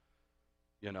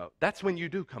 You know, that's when you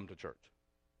do come to church.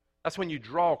 That's when you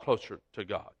draw closer to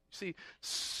God. See,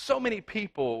 so many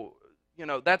people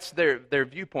that's their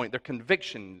viewpoint, their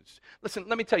convictions. Listen,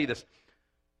 let me tell you this.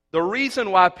 The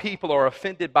reason why people are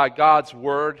offended by God's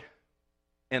word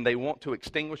and they want to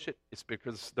extinguish it is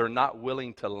because they're not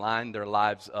willing to line their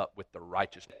lives up with the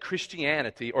righteousness.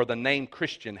 Christianity, or the name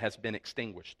Christian, has been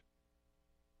extinguished.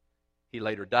 He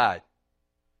later died.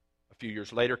 A few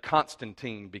years later,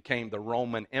 Constantine became the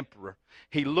Roman emperor.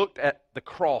 He looked at the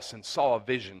cross and saw a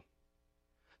vision.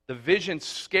 The vision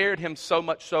scared him so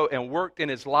much so and worked in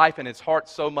his life and his heart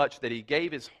so much that he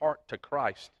gave his heart to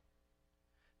Christ.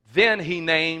 Then he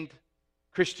named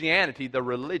Christianity the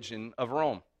religion of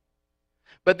Rome.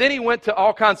 But then he went to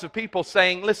all kinds of people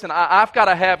saying, listen, I've got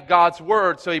to have God's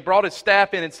word. So he brought his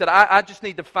staff in and said, I just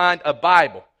need to find a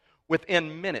Bible.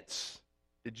 Within minutes,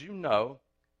 did you know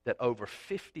that over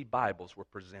 50 Bibles were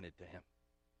presented to him?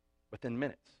 Within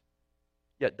minutes.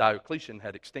 Yet Diocletian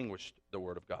had extinguished the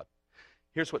word of God.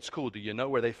 Here's what's cool. Do you know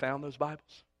where they found those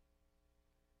Bibles?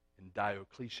 In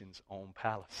Diocletian's own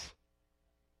palace.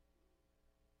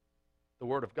 The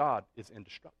Word of God is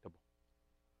indestructible.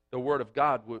 The Word of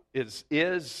God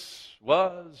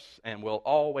was, and will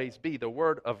always be. The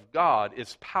Word of God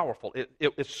is powerful. It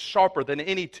is sharper than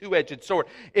any two-edged sword.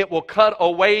 It will cut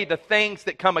away the things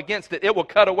that come against it. It will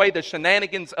cut away the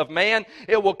shenanigans of man.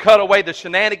 It will cut away the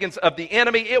shenanigans of the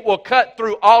enemy. It will cut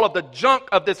through all of the junk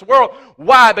of this world.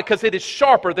 Why? Because it is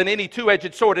sharper than any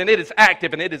two-edged sword, and it is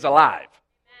active, and it is alive.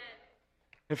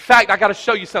 In fact, I got to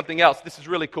show you something else. This is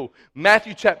really cool.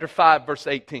 Matthew chapter 5, verse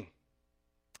 18.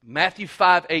 Matthew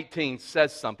 5:18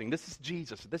 says something. This is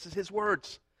Jesus. This is his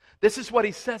words. This is what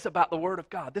he says about the word of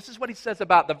God. This is what he says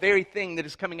about the very thing that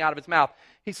is coming out of his mouth.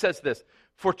 He says this,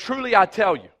 "For truly I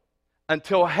tell you,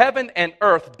 until heaven and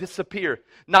earth disappear,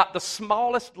 not the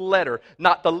smallest letter,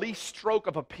 not the least stroke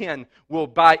of a pen will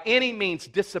by any means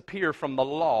disappear from the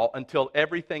law until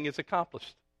everything is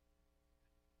accomplished."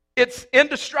 It's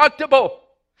indestructible.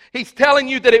 He's telling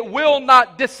you that it will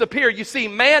not disappear. You see,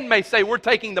 man may say we're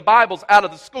taking the Bibles out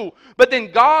of the school, but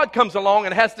then God comes along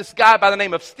and has this guy by the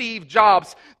name of Steve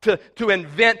Jobs to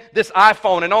invent this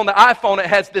iPhone. And on the iPhone it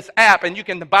has this app, and you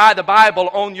can buy the Bible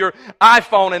on your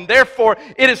iPhone, and therefore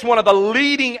it is one of the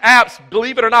leading apps.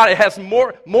 Believe it or not, it has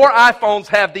more iPhones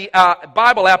have the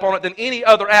Bible app on it than any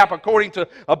other app, according to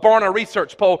a Barna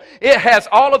research poll. It has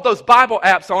all of those Bible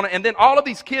apps on it, and then all of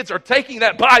these kids are taking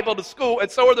that Bible to school,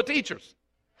 and so are the teachers.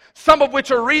 Some of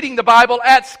which are reading the Bible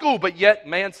at school, but yet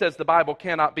man says the Bible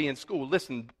cannot be in school.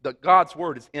 Listen, God's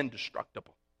word is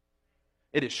indestructible.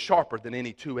 It is sharper than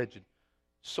any two-edged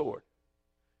sword.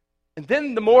 And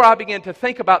then the more I began to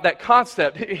think about that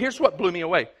concept, here's what blew me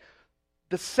away.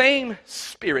 The same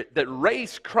Spirit that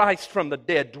raised Christ from the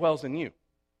dead dwells in you.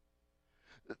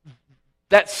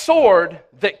 That sword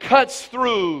that cuts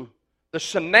through the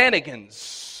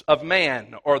shenanigans of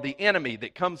man or the enemy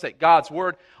that comes at God's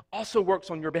word also works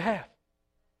on your behalf.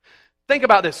 Think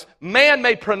about this. Man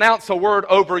may pronounce a word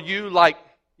over you like,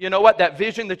 you know what, that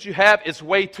vision that you have is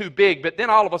way too big. But then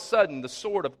all of a sudden the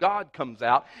sword of God comes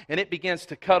out and it begins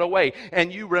to cut away.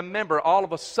 And you remember all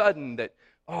of a sudden that,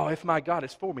 oh, if my God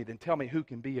is for me, then tell me who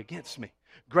can be against me.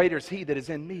 Greater is he that is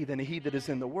in me than he that is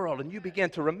in the world. And you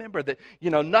begin to remember that,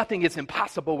 nothing is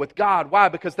impossible with God. Why?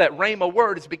 Because that rhema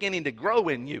word is beginning to grow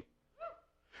in you.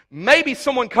 Maybe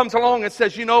someone comes along and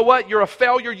says, you know what, you're a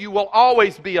failure, you will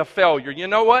always be a failure. You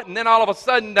know what? And then all of a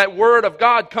sudden that word of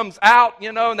God comes out,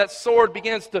 and that sword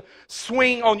begins to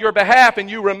swing on your behalf, and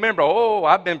you remember, oh,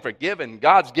 I've been forgiven.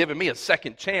 God's given me a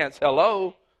second chance.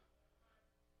 Hello?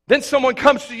 Then someone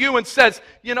comes to you and says,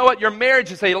 you know what, your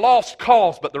marriage is a lost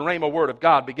cause, but the rhema word of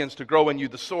God begins to grow in you.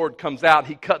 The sword comes out,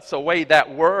 he cuts away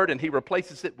that word, and he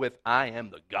replaces it with, I am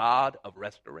the God of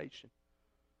restoration.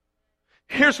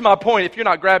 Here's my point, if you're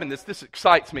not grabbing this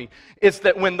excites me, is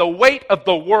that when the weight of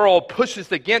the world pushes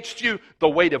against you, the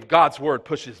weight of God's word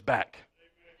pushes back.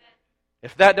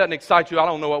 If that doesn't excite you, I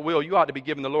don't know what will. You ought to be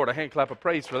giving the Lord a hand clap of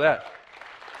praise for that.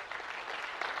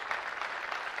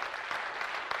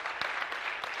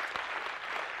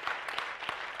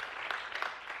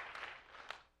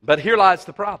 But here lies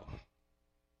the problem.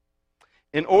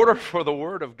 In order for the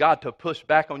word of God to push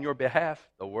back on your behalf,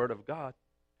 the word of God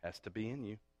has to be in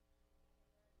you.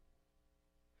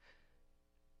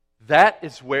 That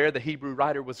is where the Hebrew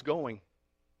writer was going.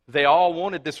 They all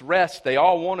wanted this rest. They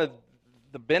all wanted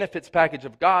the benefits package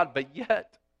of God, but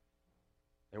yet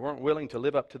they weren't willing to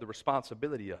live up to the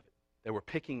responsibility of it. They were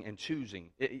picking and choosing.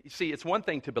 You see, it's one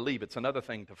thing to believe. It's another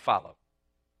thing to follow.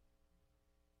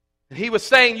 And he was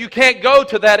saying you can't go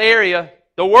to that area.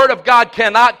 The Word of God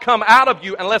cannot come out of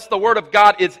you unless the Word of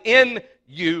God is in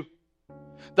you.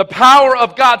 The power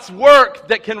of God's work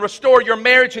that can restore your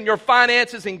marriage and your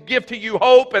finances and give to you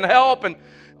hope and help and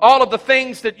all of the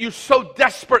things that you so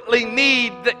desperately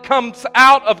need that comes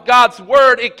out of God's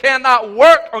Word, it cannot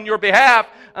work on your behalf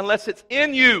unless it's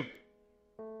in you.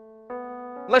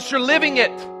 Unless you're living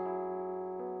it.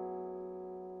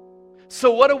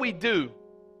 So what do we do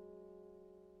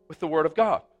with the Word of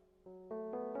God?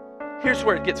 Here's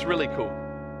where it gets really cool.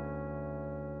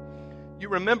 You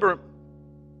remember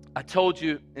I told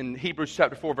you in Hebrews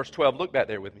chapter 4 verse 12, look back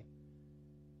there with me.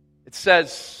 It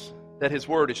says that His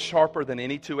Word is sharper than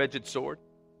any two-edged sword.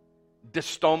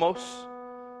 Distomos,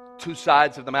 two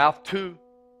sides of the mouth,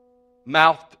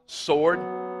 two-mouthed sword.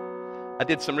 I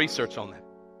did some research on that.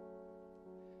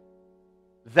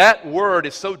 That word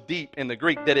is so deep in the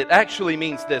Greek that it actually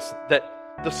means this, that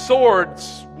the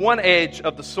sword's, one edge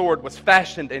of the sword was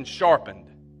fashioned and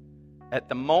sharpened at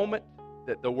the moment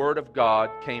that the Word of God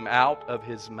came out of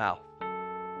His mouth.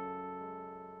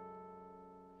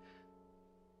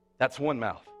 That's one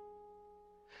mouth.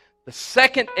 The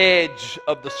second edge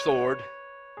of the sword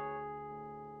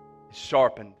is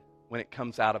sharpened when it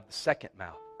comes out of the second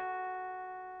mouth.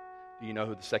 Do you know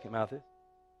who the second mouth is?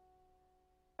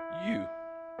 You.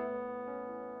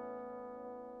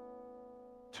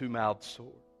 Two-mouthed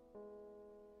sword.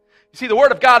 You see, the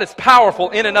Word of God is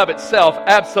powerful in and of itself,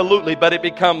 absolutely, but it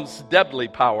becomes doubly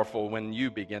powerful when you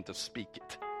begin to speak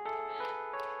it.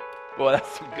 Boy,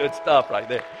 that's some good stuff right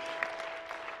there.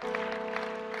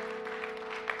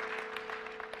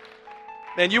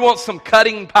 Man, you want some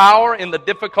cutting power in the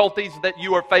difficulties that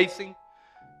you are facing?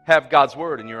 Have God's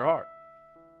Word in your heart,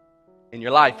 in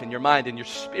your life, in your mind, in your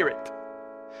spirit,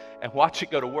 and watch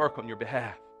it go to work on your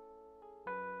behalf.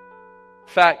 In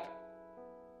fact,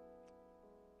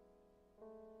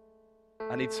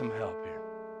 I need some help here.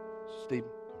 Stephen.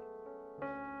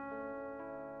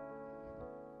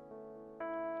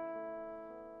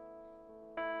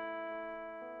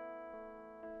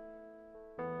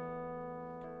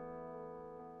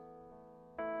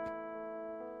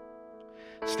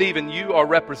 Stephen, you are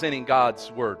representing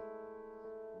God's Word.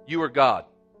 You are God.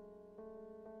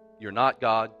 You're not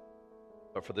God,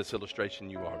 but for this illustration,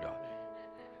 you are God.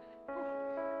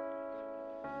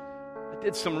 I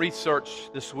did some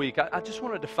research this week. I just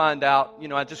wanted to find out,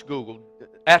 I just Googled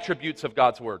attributes of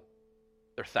God's Word.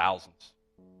 There are thousands.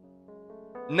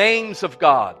 Names of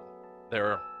God.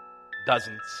 There are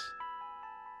dozens.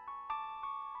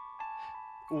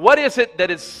 What is it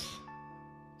that is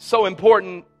so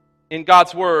important in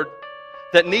God's Word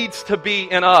that needs to be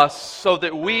in us so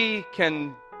that we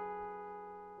can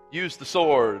use the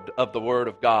sword of the Word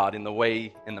of God in the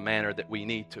way, in the manner that we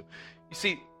need to? You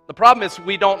see, the problem is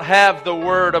we don't have the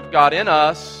Word of God in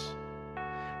us,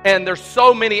 and there's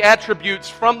so many attributes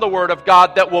from the Word of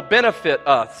God that will benefit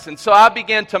us. And so I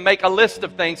began to make a list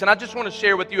of things, and I just want to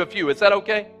share with you a few. Is that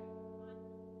okay?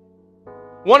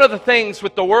 One of the things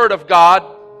with the Word of God,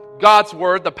 God's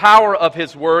Word, the power of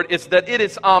His Word, is that it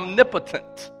is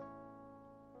omnipotent.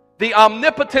 The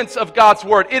omnipotence of God's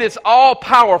Word, it is all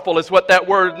powerful is what that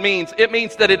word means. It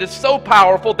means that it is so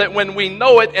powerful that when we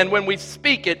know it and when we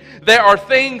speak it, there are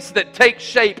things that take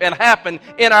shape and happen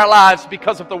in our lives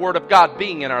because of the Word of God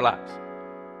being in our lives.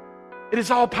 It is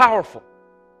all powerful.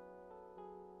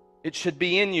 It should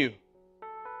be in you.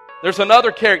 There's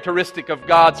another characteristic of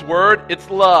God's Word. It's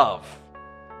love.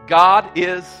 God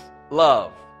is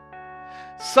love.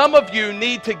 Some of you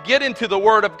need to get into the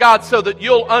Word of God so that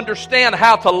you'll understand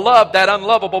how to love that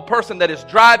unlovable person that is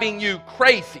driving you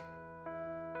crazy.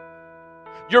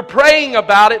 You're praying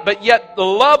about it, but yet the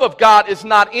love of God is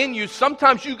not in you.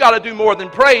 Sometimes you got to do more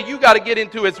than pray. You got to get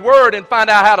into His Word and find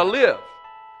out how to live.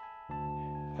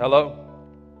 Hello?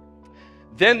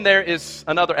 Then there is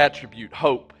another attribute,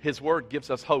 hope. His Word gives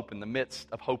us hope in the midst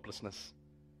of hopelessness.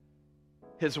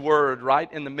 His Word,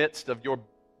 right in the midst of your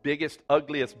biggest,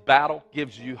 ugliest battle,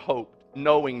 gives you hope,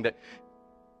 knowing that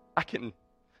I can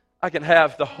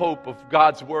have the hope of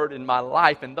God's Word in my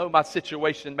life, and though my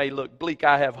situation may look bleak,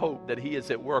 I have hope that He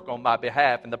is at work on my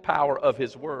behalf, and the power of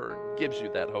His Word gives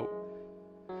you that hope.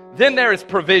 Then there is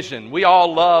provision. We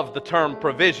all love the term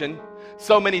provision.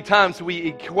 So many times we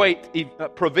equate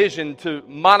provision to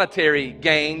monetary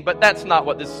gain, but that's not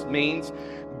what this means.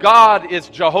 God is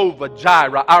Jehovah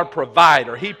Jireh, our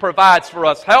provider. He provides for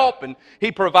us help, and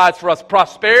He provides for us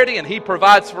prosperity, and He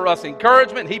provides for us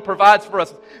encouragement. He provides for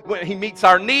us, He meets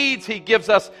our needs. He gives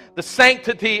us the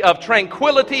sanctity of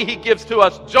tranquility. He gives to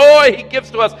us joy. He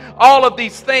gives to us all of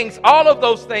these things. All of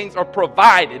those things are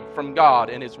provided from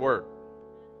God in His Word.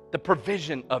 The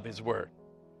provision of His Word.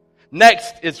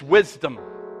 Next is wisdom.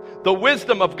 The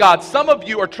wisdom of God. Some of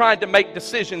you are trying to make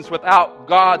decisions without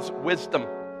God's wisdom.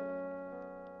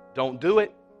 Don't do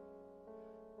it.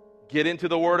 Get into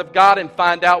the Word of God and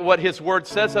find out what His Word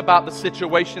says about the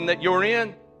situation that you're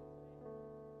in.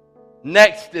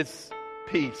 Next is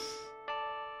peace.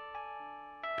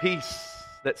 Peace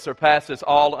that surpasses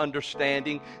all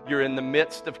understanding. You're in the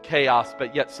midst of chaos,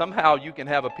 but yet somehow you can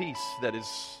have a peace that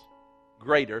is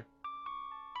greater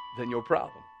than your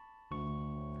problem.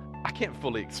 I can't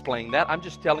fully explain that. I'm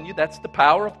just telling you that's the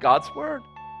power of God's Word.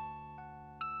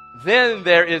 Then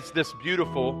there is this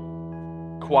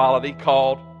beautiful quality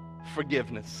called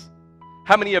forgiveness.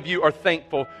 How many of you are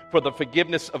thankful for the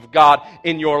forgiveness of God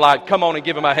in your life? Come on and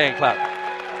give Him a hand clap.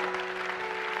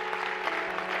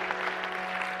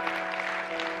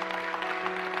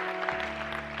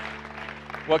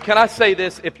 Well, can I say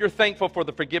this? If you're thankful for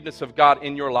the forgiveness of God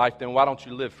in your life, then why don't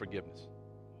you live forgiveness?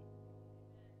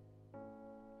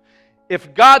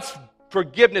 If God's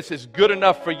forgiveness is good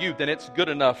enough for you, then it's good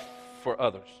enough for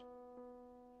others.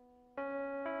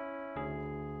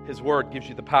 His Word gives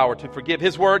you the power to forgive.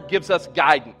 His Word gives us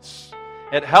guidance.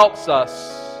 It helps us,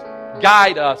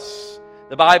 guide us.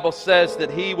 The Bible says that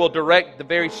He will direct the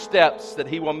very steps, that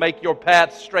He will make your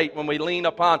path straight when we lean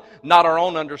upon not our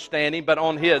own understanding, but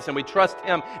on His. And we trust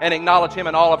Him and acknowledge Him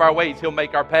in all of our ways. He'll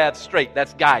make our paths straight.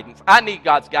 That's guidance. I need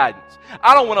God's guidance.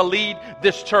 I don't want to lead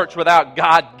this church without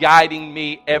God guiding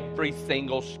me every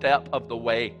single step of the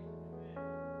way.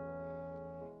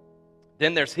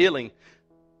 Then there's healing.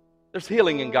 There's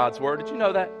healing in God's Word. Did you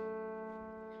know that?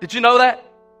 Did you know that?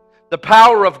 The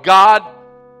power of God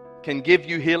can give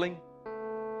you healing.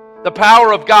 The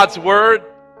power of God's Word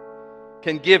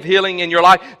can give healing in your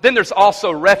life. Then there's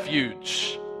also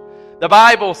refuge. The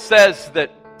Bible says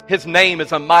that His name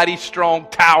is a mighty strong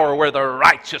tower where the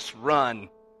righteous run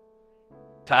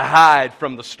to hide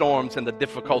from the storms and the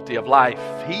difficulty of life.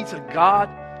 He's a God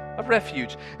of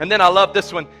refuge. And then I love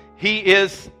this one. He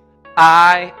is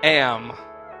I am.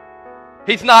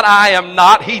 He's not I am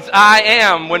not, He's I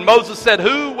am. When Moses said,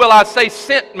 "Who will I say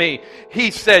sent me?"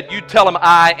 He said, "You tell him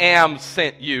I am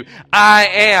sent you." I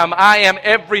am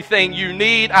everything you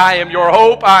need. I am your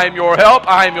hope, I am your help,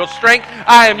 I am your strength,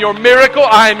 I am your miracle,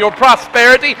 I am your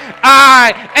prosperity.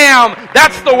 I am.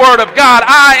 That's the Word of God.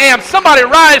 I am. Somebody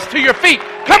rise to your feet.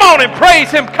 Come on and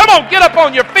praise Him. Come on, get up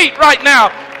on your feet right now.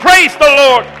 Praise the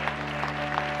Lord.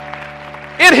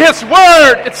 In His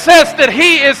Word, it says that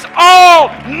He is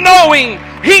all-knowing.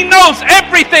 He knows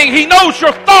everything. He knows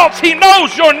your thoughts. He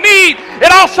knows your need.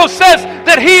 It also says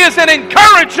that He is an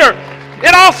encourager.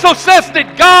 It also says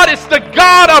that God is the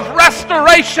God of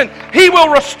restoration. He will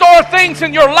restore things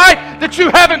in your life that you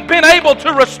haven't been able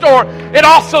to restore. It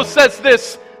also says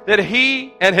this, that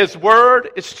He and His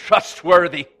Word is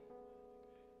trustworthy.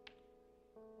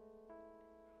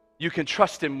 You can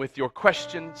trust Him with your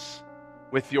questions,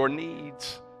 with your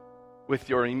needs, with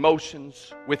your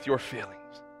emotions, with your feelings.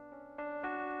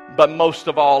 But most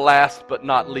of all, last but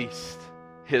not least,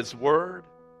 His Word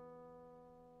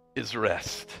is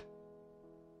rest.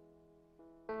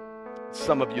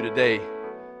 Some of you today,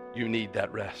 you need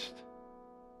that rest.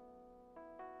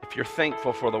 If you're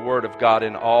thankful for the Word of God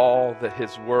and all that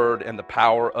His Word and the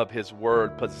power of His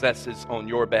Word possesses on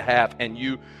your behalf, and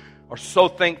you are so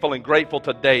thankful and grateful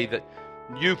today that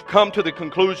you've come to the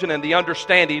conclusion and the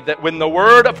understanding that when the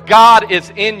Word of God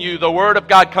is in you, the Word of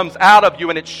God comes out of you,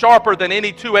 and it's sharper than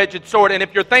any two-edged sword. And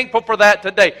if you're thankful for that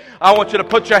today, I want you to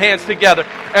put your hands together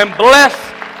and bless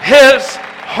His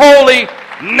holy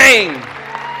name.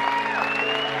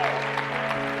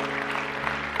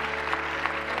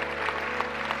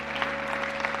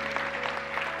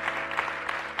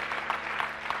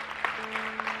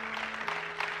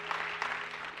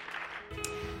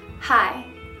 Hi.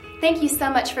 Thank you so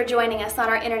much for joining us on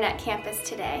our internet campus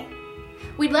today.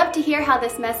 We'd love to hear how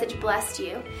this message blessed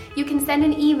you. You can send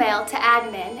an email to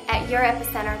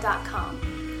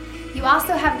admin@yourepicenter.com. You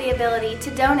also have the ability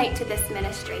to donate to this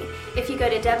ministry if you go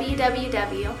to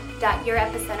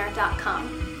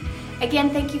www.yourepicenter.com.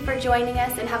 Again, thank you for joining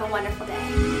us and have a wonderful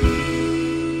day.